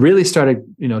really started,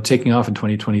 taking off in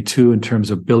 2022 in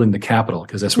terms of building the capital,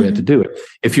 because that's what we had to do it.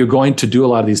 If you're going to do a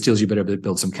lot of these deals, you better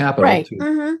build some capital, right?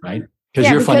 Right? Because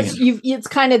you're funding it. It's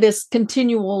kind of this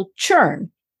continual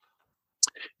churn.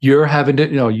 You're having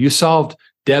to, you solved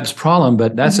Deb's problem,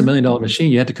 but that's $1 million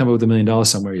machine. You have to come up with $1 million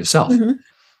somewhere yourself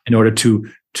in order to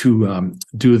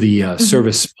do the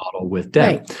service model with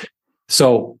Deb. Right.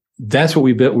 So that's what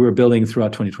we were building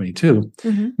throughout 2022.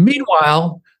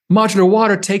 Meanwhile, modular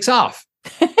water takes off.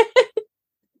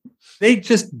 They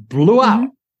just blew out.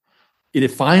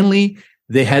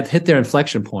 They had hit their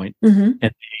inflection point,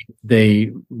 and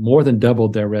they more than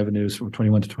doubled their revenues from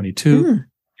 21 to 22.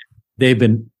 They've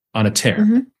been on a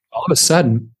tear. All of a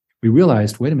sudden, we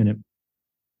realized, wait a minute,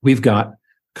 we've got a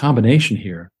combination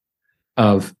here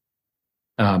of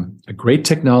a great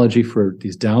technology for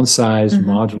these downsized,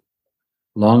 modular,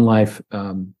 long life,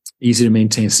 easy to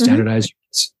maintain, standardized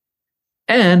units,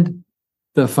 and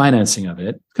the financing of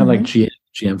it, kind of like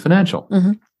GM Financial.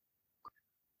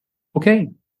 Okay,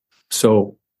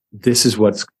 so this is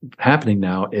what's happening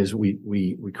now. Is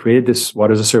we created this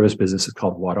water as a service business. It's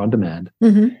called Water on Demand,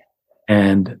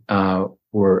 and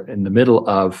we're in the middle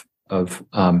of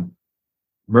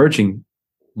merging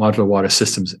modular water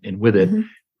systems in with it and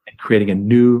creating a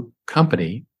new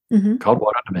company called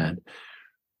Water on Demand,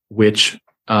 which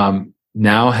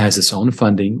now has its own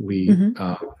funding. We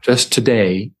just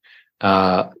today,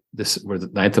 we're the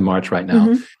 9th of March right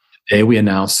now. Today we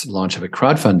announced the launch of a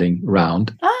crowdfunding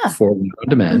round for Water on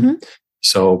Demand,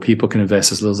 so people can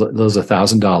invest as little as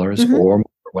 $1,000 or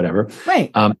whatever.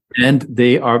 Right, and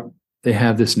they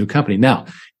have this new company now.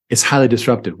 It's highly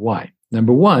disruptive. Why?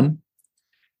 Number one,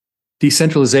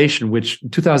 decentralization, which in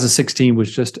 2016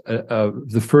 was just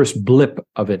the first blip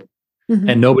of it.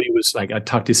 And nobody was like, I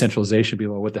talk decentralization,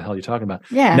 people are, what the hell are you talking about?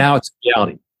 Yeah. Now it's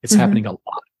reality. It's happening a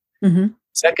lot.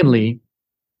 Secondly,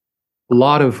 a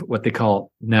lot of what they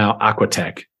call now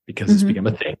aquatech, because it's become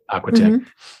a thing, aquatech,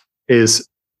 is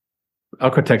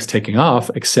aquatech's taking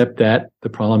off, except that the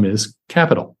problem is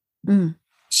capital.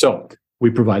 So we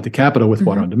provide the capital with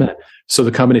Water on Demand. So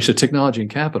the combination of technology and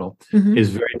capital is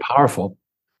very powerful.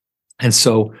 And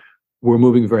so we're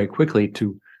moving very quickly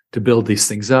to build these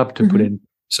things up, to put in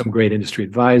some great industry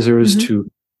advisors, to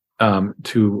the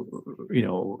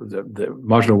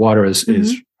modular water is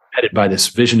headed by this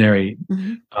visionary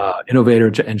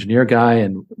innovator engineer guy,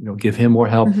 and give him more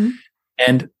help.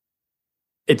 And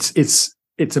it's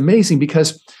amazing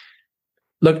because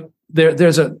look,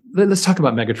 let's talk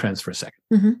about megatrends for a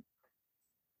second.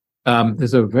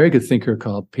 There's a very good thinker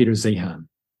called Peter Zeihan.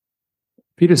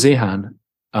 Peter Zeihan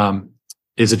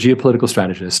is a geopolitical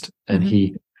strategist, and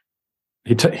he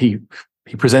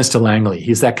presents to Langley.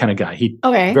 He's that kind of guy.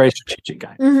 Very strategic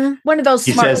guy. One of those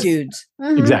smart dudes.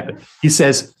 Exactly. He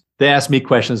says, they ask me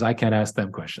questions, I can't ask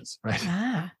them questions,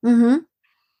 right?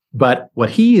 But what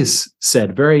he has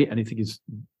said and I think he's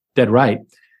dead right,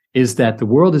 is that the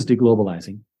world is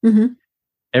deglobalizing.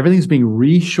 Everything's being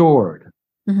reshored.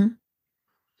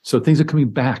 So things are coming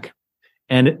back,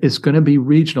 and it's going to be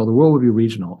regional. The world will be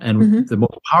regional, and the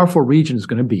most powerful region is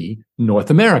going to be North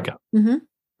America.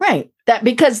 Right.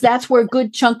 Because that's where a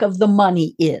good chunk of the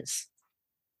money is.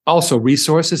 Also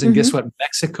resources. And guess what?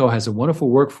 Mexico has a wonderful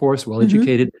workforce,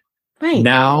 well-educated. Right.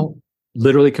 Now,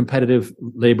 literally competitive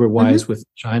labor-wise with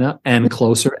China, and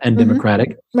closer and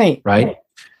democratic. Right.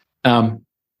 And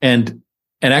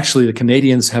actually, the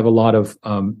Canadians have a lot of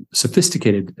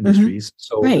sophisticated industries.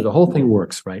 So the whole thing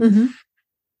works, right?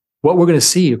 What we're going to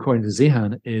see, according to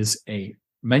Zeihan, is a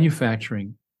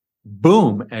manufacturing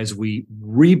boom as we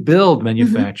rebuild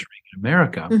manufacturing in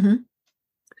America.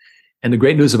 And the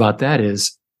great news about that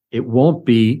is it won't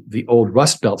be the old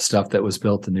Rust Belt stuff that was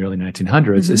built in the early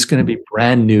 1900s. It's going to be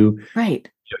brand new,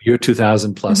 year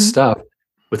 2000 plus stuff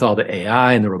with all the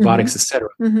AI and the robotics, et cetera.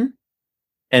 And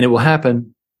it will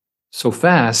happen so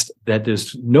fast that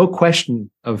there's no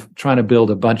question of trying to build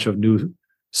a bunch of new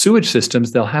sewage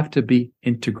systems. They'll have to be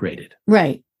integrated.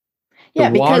 Right.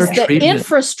 Yeah, because the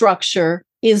infrastructure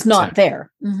is not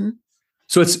there.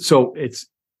 So it's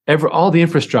all the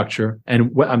infrastructure,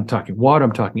 and what I'm talking water,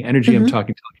 I'm talking energy, I'm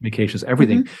talking telecommunications,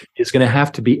 everything is going to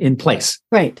have to be in place.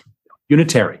 Right.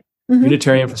 Unitary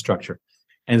infrastructure.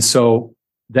 And so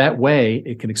that way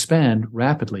it can expand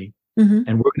rapidly, and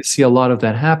we're going to see a lot of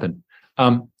that happen.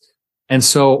 And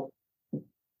so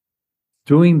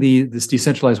doing this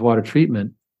decentralized water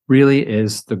treatment really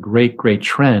is the great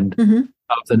trend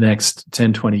of the next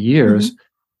 10, 20 years.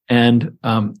 And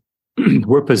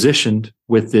we're positioned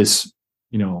with this,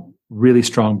 really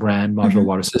strong brand, Modular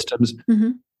Water Systems,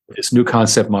 this new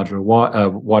concept, Modular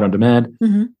Water on Demand,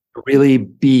 to really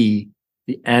be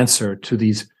the answer to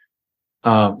these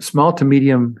small to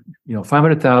medium,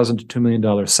 $500,000 to $2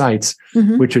 million sites,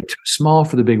 which are too small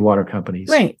for the big water companies.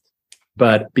 Right.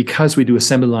 But because we do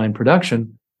assembly line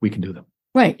production, we can do them.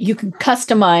 Right. You can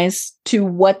customize to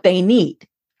what they need.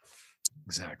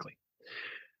 Exactly.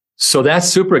 So that's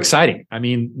super exciting. I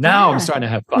mean, now I'm starting to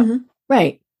have fun. Mm-hmm.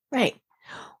 Right.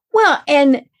 Well,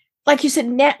 and like you said,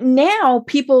 now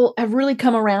people have really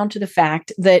come around to the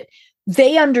fact that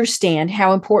they understand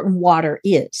how important water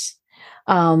is.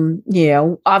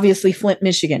 Obviously Flint,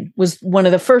 Michigan was one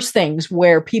of the first things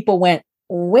where people went,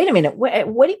 wait a minute, what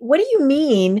do you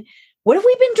mean? What have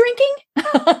we been drinking?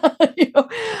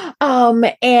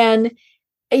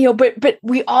 But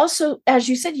we also, as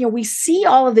you said, we see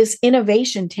all of this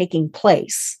innovation taking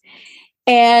place.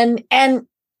 And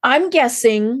I'm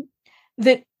guessing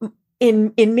that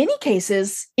in many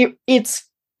cases, it's,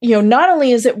 not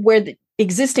only is it where the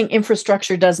existing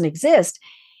infrastructure doesn't exist,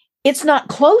 it's not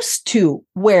close to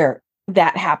where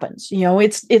that happens.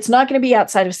 It's not going to be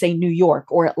outside of, say, New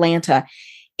York or Atlanta.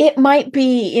 It might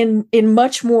be in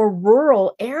much more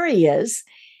rural areas.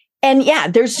 And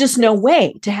there's just no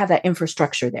way to have that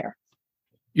infrastructure there.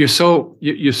 You're so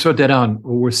dead on.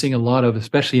 We're seeing a lot of,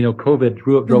 especially, COVID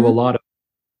drove a lot of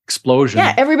explosion.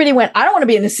 Yeah, everybody went, I don't want to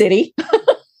be in the city.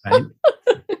 Right?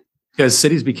 Because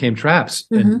cities became traps,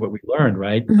 and what we learned,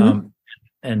 right?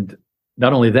 And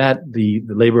not only that, the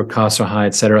labor costs are high,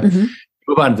 et cetera.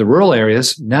 Move on to the rural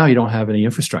areas. Now you don't have any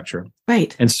infrastructure,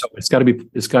 right? And so it's got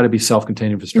to be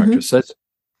self-contained infrastructure. So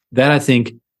that I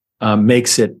think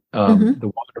makes it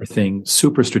the water thing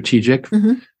super strategic.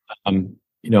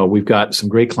 We've got some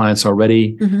great clients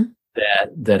already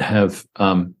that have.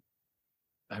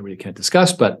 I really can't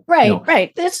discuss, but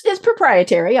right. It's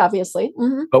proprietary, obviously.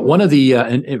 But one of the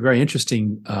very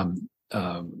interesting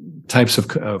types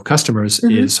of customers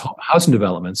is housing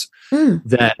developments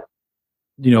that,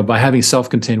 by having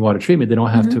self-contained water treatment, they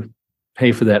don't have to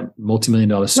pay for that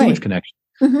multi-million-dollar sewage connection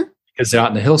because they're out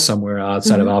in the hills somewhere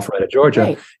outside of Alpharetta,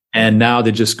 Georgia, and now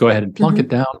they just go ahead and plunk it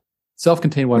down,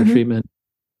 self-contained water treatment,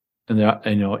 and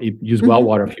you use well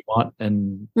water if you want,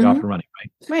 and you're off and running,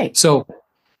 right? So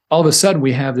all of a sudden,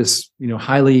 we have this,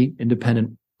 highly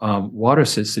independent water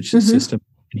system.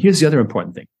 And here's the other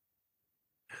important thing: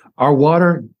 our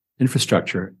water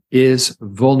infrastructure is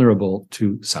vulnerable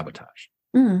to sabotage.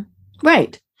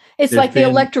 Right. It's like the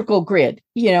electrical grid.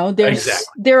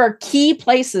 There are key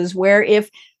places where if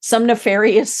some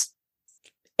nefarious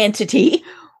entity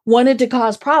wanted to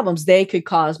cause problems, they could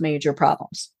cause major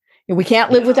problems. We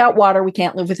can't live without water. We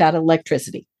can't live without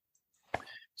electricity.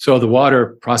 So the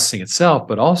water processing itself,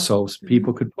 but also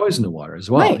people could poison the water as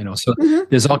well. Right. So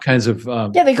there's all kinds of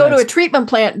they go to a treatment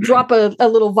plant, drop a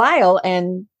little vial,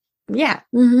 and you're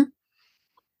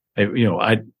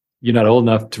not old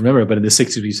enough to remember, but in the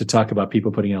 60s we used to talk about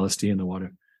people putting LSD in the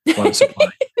water supply,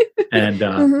 and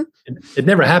it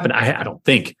never happened. I don't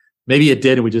think. Maybe it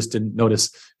did, and we just didn't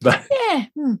notice. But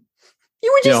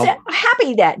you were just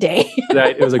happy that day.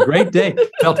 It was a great day.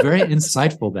 Felt very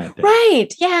insightful that day. Right.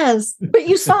 Yes. But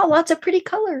you saw lots of pretty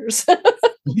colors.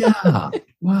 Yeah.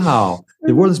 Wow.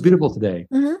 The world is beautiful today.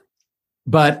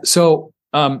 But so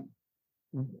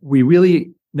we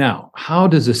really, now, how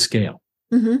does it scale?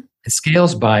 It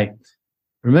scales by,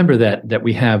 remember that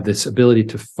we have this ability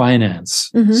to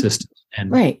finance systems,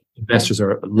 and investors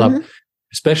are love,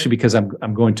 especially because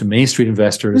I'm going to Main Street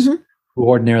investors who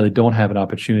ordinarily don't have an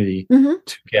opportunity to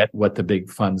get what the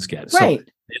big funds get. So they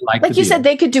like you said,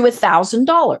 they could do $1,000.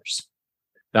 $1,000,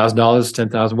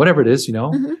 $10,000, whatever it is,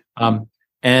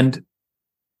 and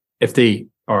if they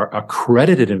are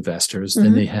accredited investors,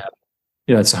 then they have,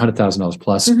 it's $100,000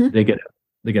 plus. They get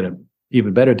an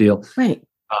even better deal. Right.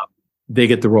 They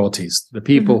get the royalties. The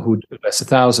people who invest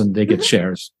 $1,000, they get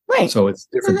shares. Right. So it's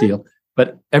a different deal.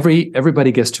 But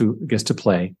everybody gets to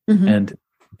play, and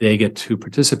they get to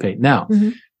participate. Now,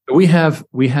 we have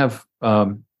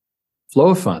flow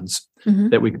of funds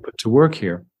that we can put to work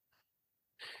here,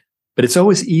 but it's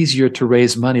always easier to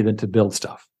raise money than to build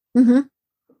stuff.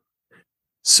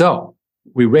 So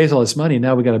we raise all this money.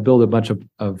 Now we got to build a bunch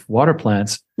of water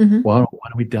plants. Why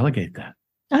don't we delegate that?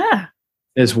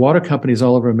 There's water companies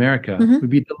all over America who'd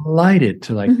be delighted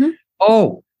to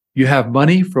you have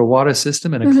money for a water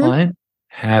system and a client,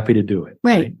 happy to do it.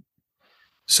 Right.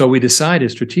 So we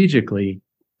decided strategically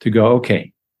to go,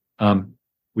 okay,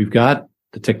 we've got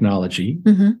the technology.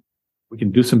 We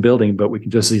can do some building, but we can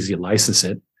just easily license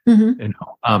it. And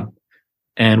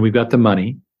we've got the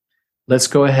money. Let's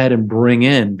go ahead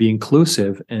and be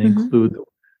inclusive and include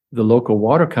the local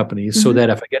water companies so that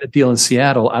if I get a deal in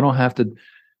Seattle, I don't have to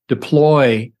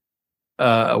deploy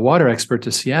a water expert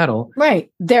to Seattle.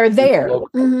 Right. They're there.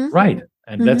 Right.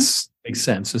 And that makes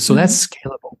sense. And so that's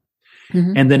scalable.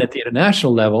 And then at the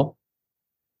international level,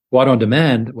 water on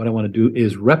demand, what I want to do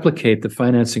is replicate the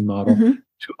financing model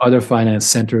to other finance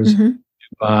centers,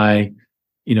 Dubai,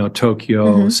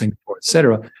 Tokyo, Singapore, et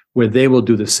cetera, where they will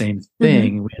do the same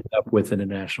thing. Mm-hmm. We end up with an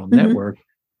international network.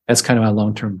 That's kind of our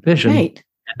long-term vision. Right.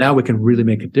 And now we can really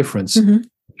make a difference in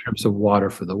terms of water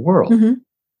for the world.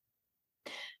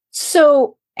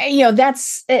 So,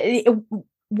 that's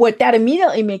what that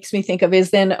immediately makes me think of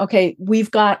is then, okay,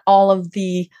 we've got all of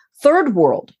the third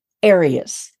world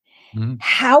areas.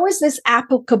 How is this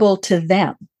applicable to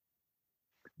them?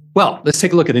 Well, let's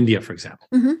take a look at India, for example.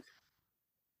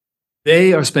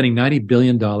 They are spending $90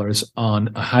 billion on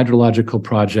a hydrological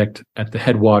project at the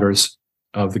headwaters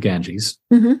of the Ganges.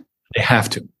 They have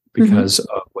to, because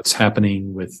of what's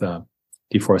happening with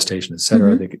deforestation, et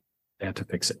cetera. They have to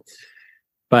fix it.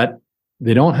 But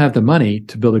they don't have the money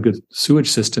to build a good sewage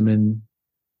system in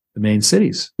the main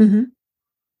cities.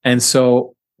 And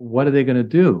so what are they going to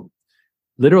do?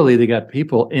 Literally, they got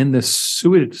people in the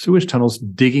sewage tunnels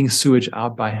digging sewage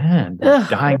out by hand,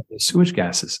 dying of sewage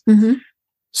gases.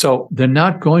 So they're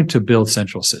not going to build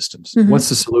central systems. What's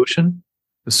the solution?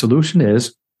 The solution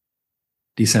is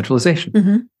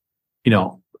decentralization.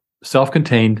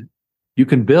 Self-contained. You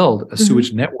can build a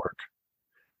sewage network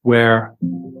where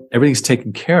everything's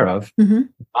taken care of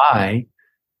by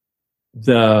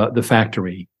the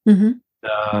factory,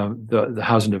 the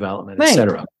housing development, et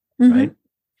cetera. Right.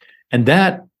 And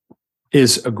that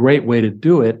is a great way to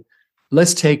do it.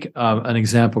 Let's take an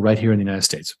example right here in the United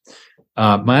States.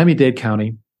 Miami-Dade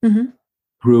County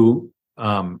grew,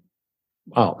 a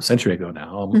century ago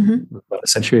now, about a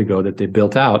century ago that they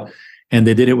built out, and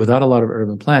they did it without a lot of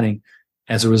urban planning.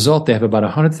 As a result, they have about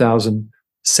 100,000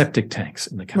 septic tanks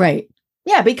in the county. Right.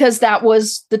 Yeah, because that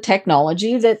was the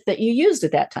technology that you used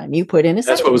at that time. You put in a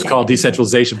septic That's what was tank. called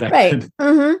decentralization back then.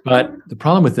 Right. But the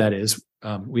problem with that is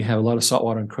we have a lot of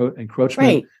saltwater encroachment.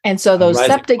 Right. And so those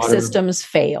septic systems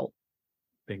fail.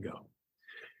 Bingo.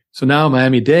 So now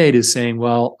Miami-Dade is saying,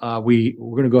 well, we're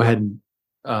going to go ahead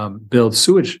and build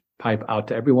sewage pipe out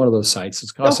to every one of those sites.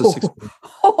 It's cost us $6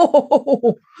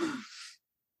 billion.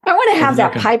 I want to have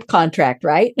that pipe contract,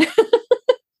 right?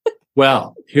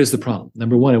 Well, here's the problem.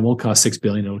 Number one, it won't cost $6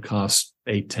 billion. It'll cost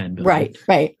 $8-10 billion.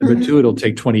 Right. Number two, it'll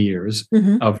take 20 years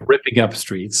of ripping up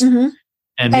streets.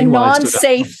 And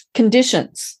non-safe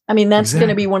conditions. I mean, that's going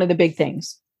to be one of the big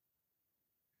things.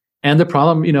 And the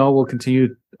problem, will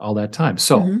continue all that time.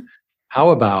 So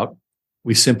how about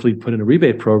we simply put in a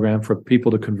rebate program for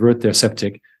people to convert their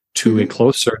septic to a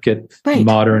closed circuit,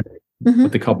 modern,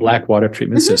 what they call black water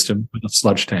treatment system with a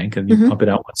sludge tank, and you pump it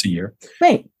out once a year.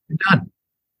 Right. You're done.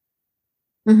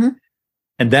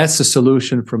 And that's the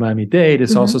solution for Miami-Dade.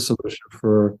 It's also a solution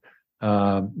for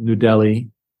New Delhi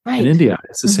in India.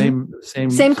 It's the same it's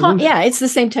the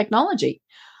same technology.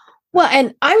 Well,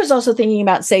 and I was also thinking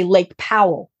about, say, Lake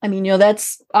Powell. I mean,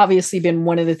 that's obviously been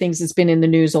one of the things that's been in the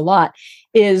news a lot,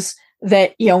 is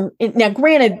that, now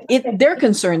granted, their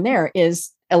concern there is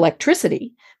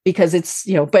electricity, because it's,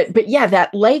 but yeah,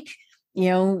 that lake,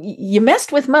 you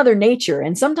messed with Mother Nature,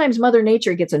 and sometimes Mother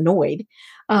Nature gets annoyed.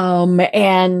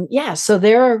 And yeah, so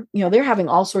they're having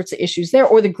all sorts of issues there,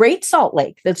 or the Great Salt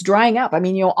Lake that's drying up. I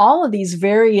mean, all of these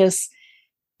various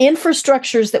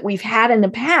infrastructures that we've had in the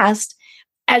past,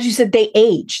 as you said, they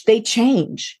age, they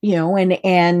change,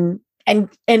 and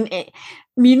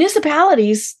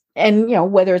municipalities,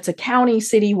 and, whether it's a county,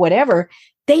 city, whatever,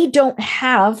 they don't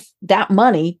have that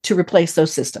money to replace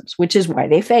those systems, which is why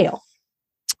they fail.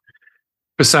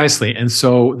 Precisely. And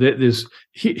so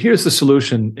here's the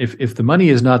solution. If the money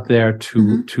is not there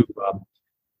to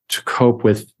cope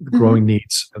with the growing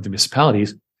needs of the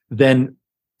municipalities, then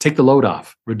take the load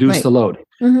off, reduce the load,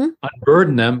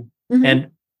 unburden them.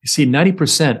 And you see,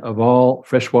 90% of all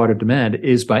freshwater demand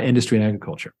is by industry and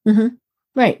agriculture.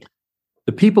 Right.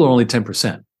 The people are only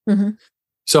 10%.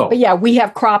 So, but yeah, we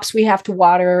have crops we have to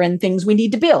water and things we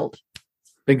need to build.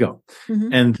 Bingo.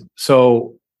 And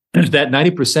so that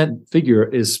 90% figure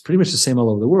is pretty much the same all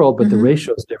over the world, but the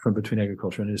ratio is different between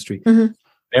agriculture and industry.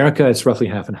 America, it's roughly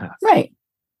half and half. Right.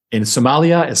 In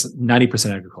Somalia, it's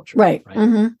 90% agriculture. Right.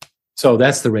 So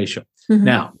that's the ratio.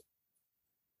 Now,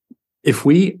 if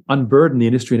we unburden the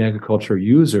industry and agriculture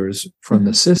users from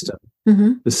the system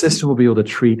will be able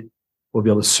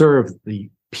to serve the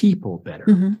people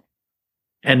better.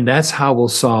 And that's how we'll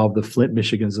solve the Flint,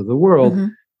 Michigans of the world,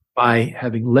 by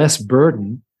having less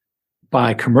burden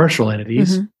by commercial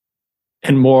entities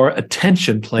and more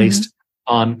attention placed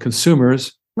on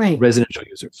consumers, residential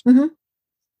users.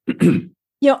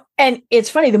 And it's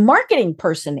funny, the marketing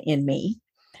person in me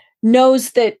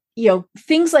knows that,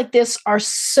 things like this are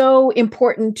so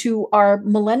important to our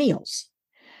millennials.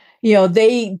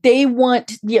 They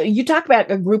want, you talk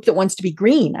about a group that wants to be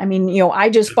green. I mean, I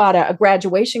just bought a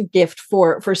graduation gift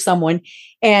for someone,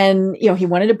 and, he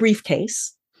wanted a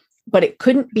briefcase. but it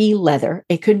couldn't be leather.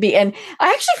 It could be, and I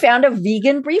actually found a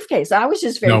vegan briefcase. I was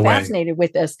just very fascinated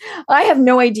with this. I have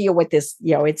no idea what this,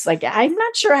 it's like, I'm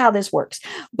not sure how this works,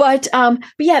 but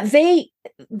yeah,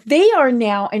 they are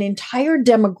now an entire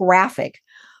demographic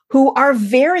who are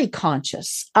very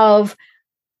conscious of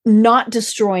not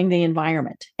destroying the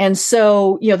environment. And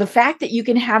so, the fact that you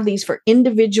can have these for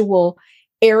individual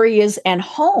areas and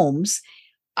homes,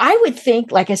 I would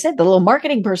think, like I said, the little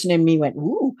marketing person in me went,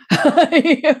 ooh,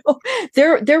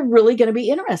 they're really going to be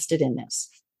interested in this.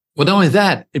 Well, not only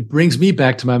that, it brings me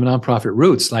back to my nonprofit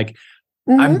roots. Like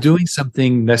I'm doing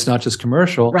something that's not just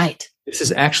commercial. Right. This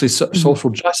is actually social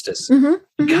justice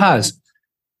because,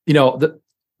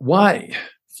 why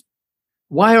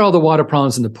are all the water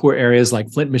problems in the poor areas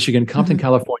like Flint, Michigan, Compton,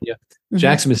 California,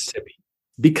 Jackson, Mississippi?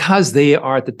 Because they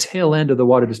are at the tail end of the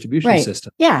water distribution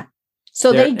system. Yeah.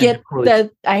 So they get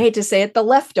I hate to say it, the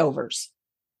leftovers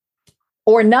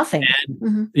or nothing.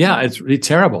 And, yeah, it's really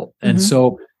terrible. And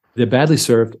so they're badly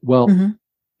served. Well,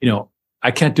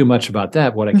 I can't do much about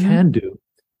that. What I can do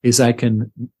is I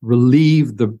can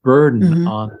relieve the burden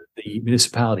on the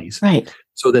municipalities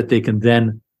so that they can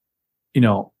then,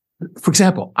 for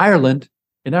example,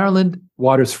 in Ireland,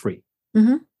 water's free.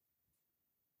 Well,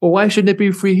 why shouldn't it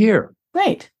be free here?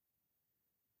 Right.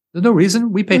 There's no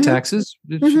reason. We pay taxes.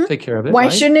 It should take care of it. Why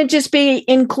shouldn't it just be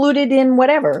included in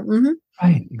whatever?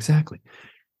 Right, exactly.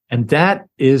 And that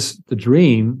is the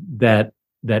dream that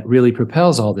really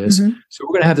propels all this. So we're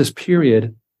going to have this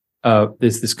period of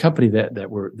this company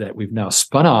that we've now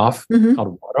spun off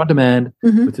called Water on Demand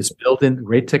with this built-in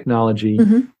great technology,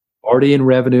 already in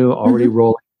revenue, already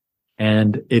rolling.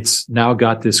 And it's now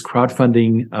got this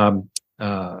crowdfunding,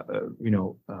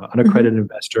 unaccredited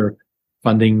investor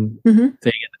funding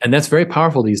thing. And that's very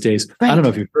powerful these days. Right. I don't know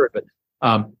if you've heard, but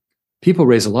people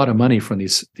raise a lot of money from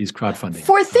these crowdfunding.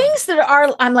 For things that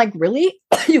are, I'm like, really?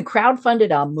 You crowdfunded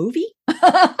a movie?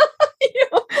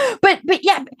 But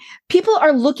yeah, people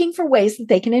are looking for ways that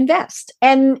they can invest.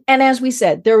 And as we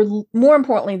said, they're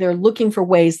looking for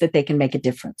ways that they can make a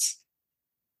difference.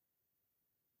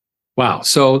 Wow.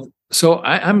 So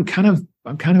I'm kind of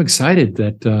excited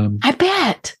that I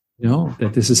bet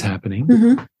that this is happening,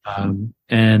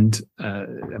 and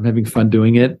I'm having fun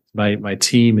doing it. My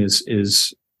team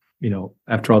is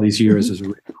after all these years is a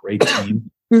really great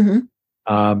team,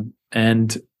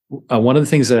 and one of the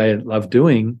things that I love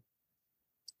doing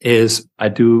is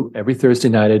every Thursday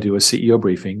night I do a CEO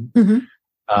briefing,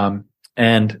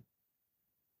 and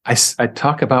I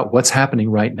talk about what's happening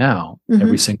right now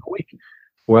every single week.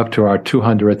 We're up to our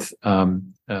 200th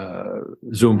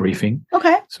Zoom briefing.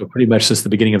 Okay. So pretty much since the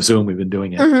beginning of Zoom, we've been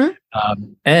doing it.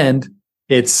 And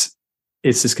it's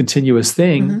this continuous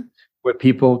thing where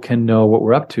people can know what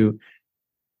we're up to.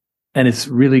 And it's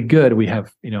really good. We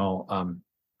have,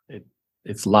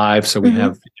 it's live. So we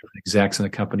have different execs in the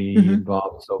company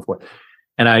involved and so forth.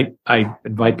 And I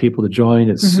invite people to join.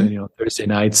 It's, Thursday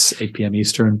nights, 8 p.m.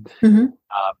 Eastern.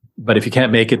 But if you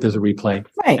can't make it, there's a replay.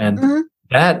 Right. And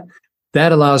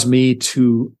that allows me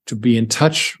to be in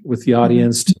touch with the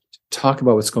audience, to talk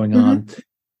about what's going on.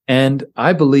 And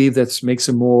I believe that makes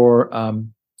a more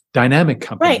dynamic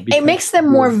company. Right. It makes them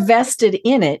more vested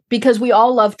in it because we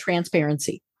all love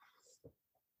transparency.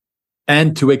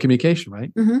 And two-way communication,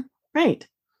 right? Right.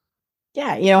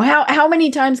 Yeah. How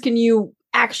many times can you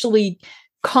actually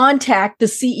contact the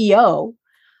CEO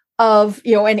of,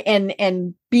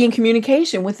 and be in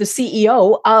communication with the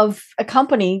CEO of a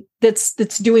company that's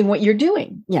doing what you're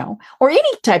doing, or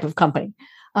any type of company.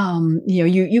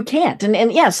 You can't.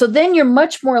 And yeah, so then you're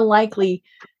much more likely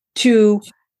to,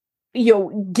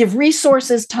 give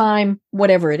resources, time,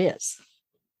 whatever it is.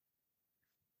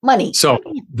 Money. So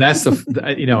that's this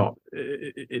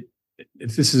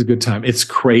is a good time. It's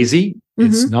crazy.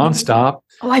 It's nonstop.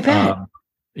 Oh, I bet.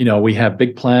 We have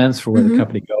big plans for where the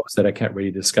company goes that I can't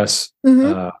really discuss.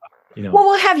 Well,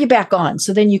 we'll have you back on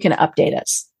so then you can update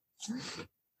us.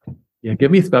 Yeah,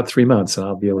 give me about 3 months and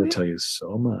I'll be able to tell you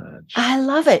so much. I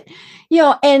love it.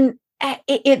 And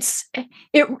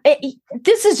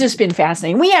this has just been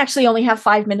fascinating. We actually only have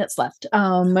 5 minutes left.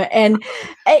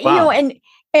 Wow.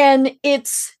 And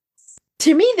it's,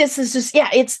 to me, this is just,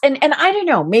 it's, and I don't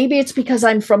know, maybe it's because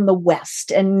I'm from the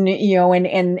West and,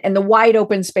 and the wide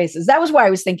open spaces. That was why I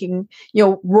was thinking,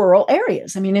 rural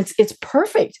areas. I mean, it's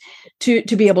perfect to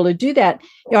be able to do that.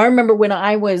 I remember when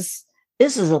this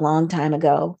is a long time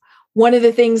ago, one of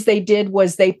the things they did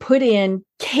was they put in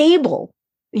cable,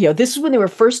 this is when they were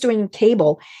first doing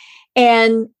cable.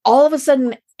 And all of a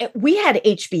sudden we had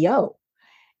HBO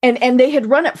and they had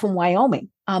run it from Wyoming.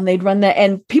 They'd run that,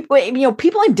 and people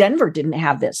in Denver didn't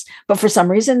have this, but for some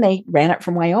reason they ran it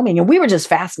from Wyoming, and we were just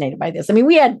fascinated by this. I mean,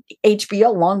 we had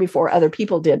HBO long before other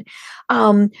people did,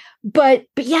 but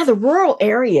yeah, the rural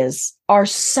areas are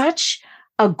such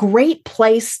a great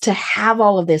place to have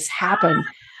all of this happen.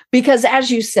 Because as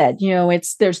you said,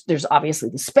 there's obviously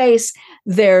the space,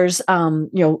 there's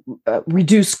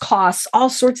reduced costs, all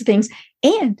sorts of things,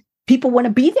 and people want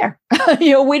to be there.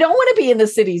 We don't want to be in the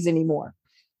cities anymore.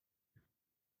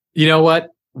 You know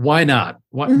what? Why not?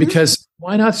 Because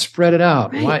why not spread it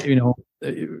out? Right. Why,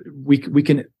 we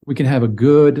can have a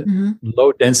good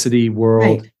low density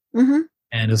world, and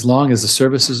as long as the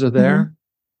services are there,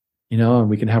 and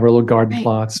we can have our little garden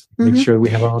plots, make sure we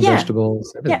have our own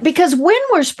vegetables. Everything. Yeah, because when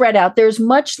we're spread out, there's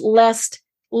much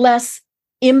less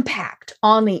impact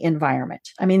on the environment.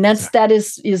 I mean, that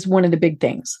is one of the big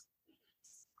things.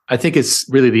 I think it's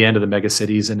really the end of the mega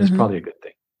cities, and it's probably a good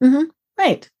thing.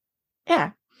 Right.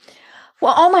 Yeah.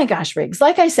 Well, oh my gosh, Riggs,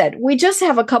 like I said, we just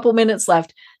have a couple minutes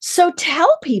left. So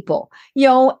tell people,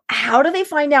 how do they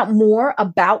find out more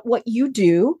about what you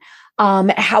do?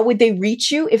 How would they reach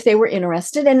you if they were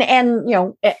interested? And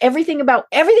everything about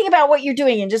what you're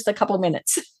doing in just a couple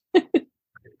minutes.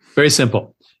 Very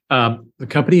simple. The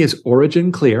company is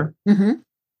Origin Clear,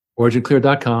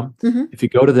 originclear.com. If you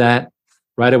go to that,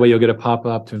 right away, you'll get a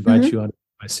pop-up to invite you on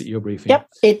my CEO briefing. Yep,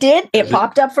 it did. It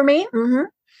popped up for me.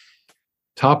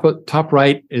 Top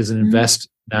right is an invest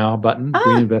now button.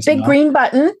 Big green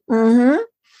button.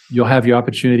 You'll have your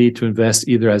opportunity to invest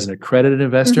either as an accredited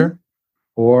investor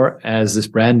or as this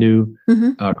brand new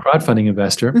crowdfunding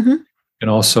investor. And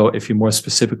also, if you're more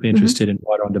specifically interested in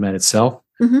water on demand itself,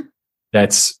 you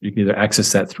can either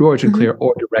access that through Origin Clear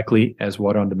or directly as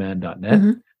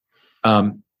waterondemand.net.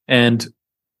 And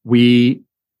we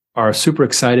are super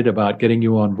excited about getting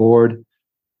you on board,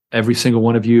 every single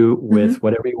one of you, with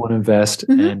whatever you want to invest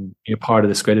and be a part of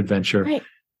this great adventure.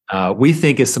 Right. We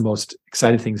think it's the most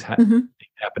exciting things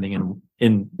happening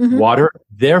in water.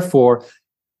 Therefore,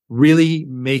 really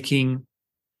making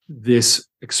this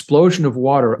explosion of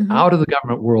water out of the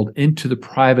government world into the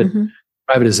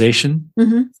privatization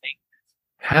thing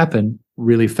happen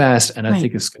really fast. And I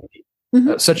think it's going to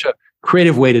be such a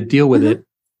creative way to deal with it.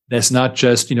 That's not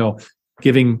just,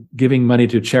 giving money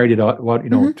to charity,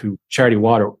 to charity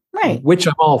water, which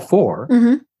I'm all for,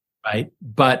 right?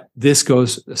 But this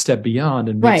goes a step beyond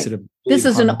and makes it this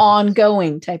is an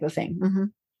ongoing type of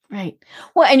thing. Right.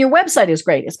 Well, and your website is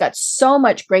great. It's got so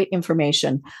much great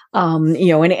information,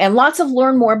 and lots of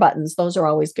learn more buttons. Those are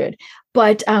always good.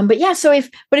 But yeah. So if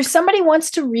somebody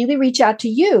wants to really reach out to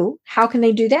you, how can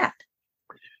they do that?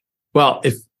 Well,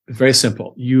 it's very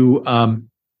simple. You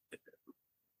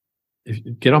if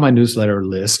you get on my newsletter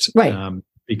list,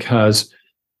 because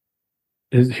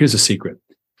here's a secret.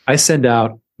 I send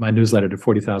out my newsletter to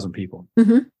 40,000 people.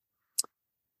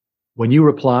 When you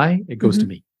reply, it goes to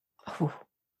me. Oh,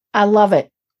 I love it.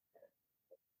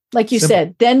 Like you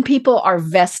said, then people are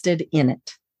vested in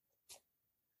it.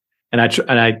 And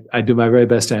I do my very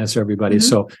best to answer everybody.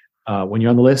 So when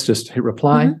you're on the list, just hit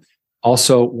reply.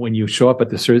 Also, when you show up at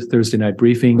the Thursday night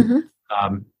briefing,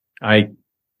 I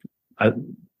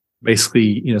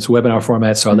basically, it's a webinar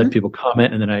format, so I let people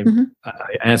comment, and then I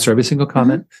answer every single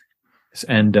comment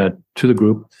and to the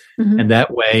group. And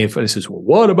that way, if it says, well,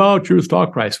 what about your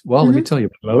stock price? Well, let me tell you,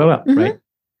 blah, blah, blah,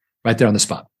 right there on the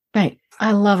spot. Right.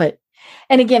 I love it.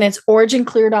 And again, it's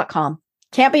originclear.com.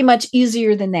 Can't be much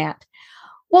easier than that.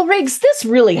 Well, Riggs, this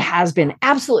really has been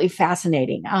absolutely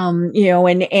fascinating.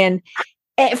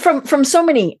 And from so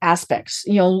many aspects,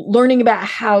 learning about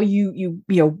how you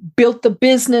built the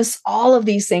business, all of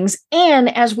these things.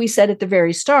 And as we said at the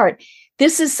very start,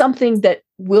 this is something that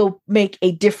will make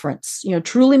a difference,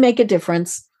 truly make a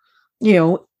difference,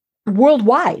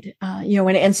 worldwide,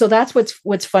 and so that's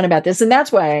what's fun about this. And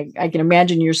that's why I can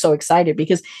imagine you're so excited,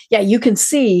 because you can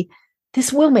see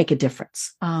this will make a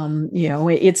difference.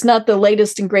 It's not the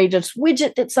latest and greatest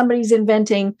widget that somebody's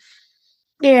inventing.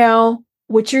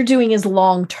 What you're doing is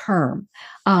long term,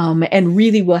 and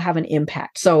really will have an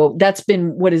impact. So that's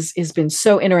been what has been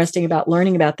so interesting about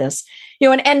learning about this.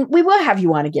 And we will have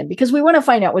you on again because we want to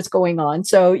find out what's going on.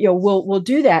 So we'll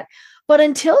do that. But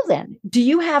until then, do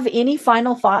you have any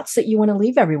final thoughts that you want to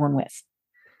leave everyone with?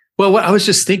 Well, I was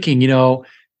just thinking,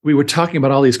 we were talking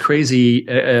about all these crazy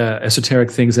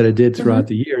esoteric things that I did throughout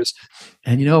the years.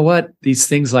 And you know what? These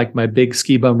things like my big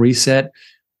ski bum reset,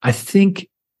 I think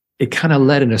it kind of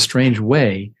led in a strange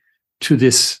way to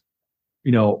this,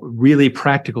 really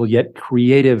practical yet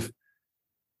creative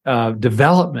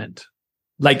development.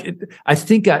 Like, I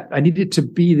think I needed to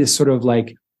be this sort of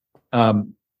like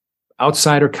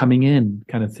outsider coming in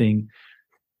kind of thing.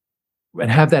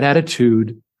 have that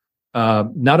attitude,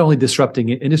 not only disrupting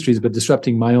industries, but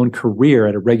disrupting my own career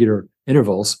at regular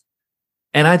intervals.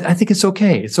 And I think it's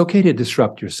okay. It's okay to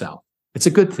disrupt yourself. It's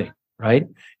a good thing, right?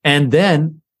 And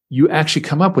then you actually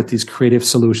come up with these creative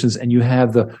solutions, and you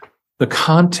have the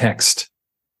context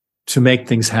to make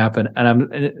things happen.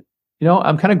 And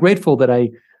I'm kind of grateful that I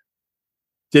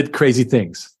did crazy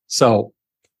things. So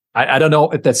I don't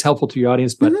know if that's helpful to your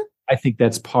audience, but I think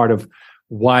that's part of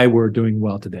why we're doing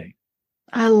well today.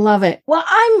 I love it. Well,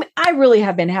 I really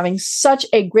have been having such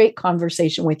a great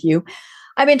conversation with you.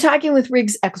 I've been talking with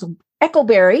Riggs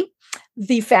Eckelberry,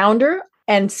 the founder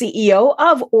and CEO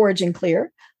of Origin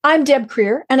Clear. I'm Deb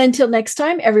Creer, and until next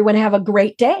time, everyone have a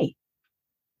great day.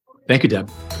 Thank you, Deb.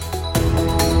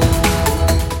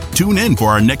 Tune in for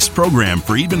our next program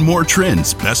for even more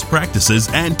trends, best practices,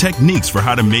 and techniques for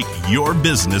how to make your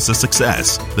business a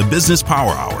success. The Business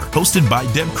Power Hour, hosted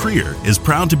by Deb Creer, is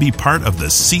proud to be part of the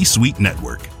C-Suite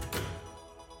Network.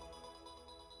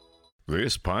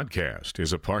 This podcast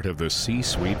is a part of the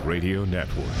C-Suite Radio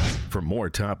Network. For more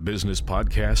top business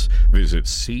podcasts, visit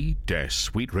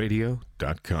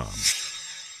c-suiteradio.com.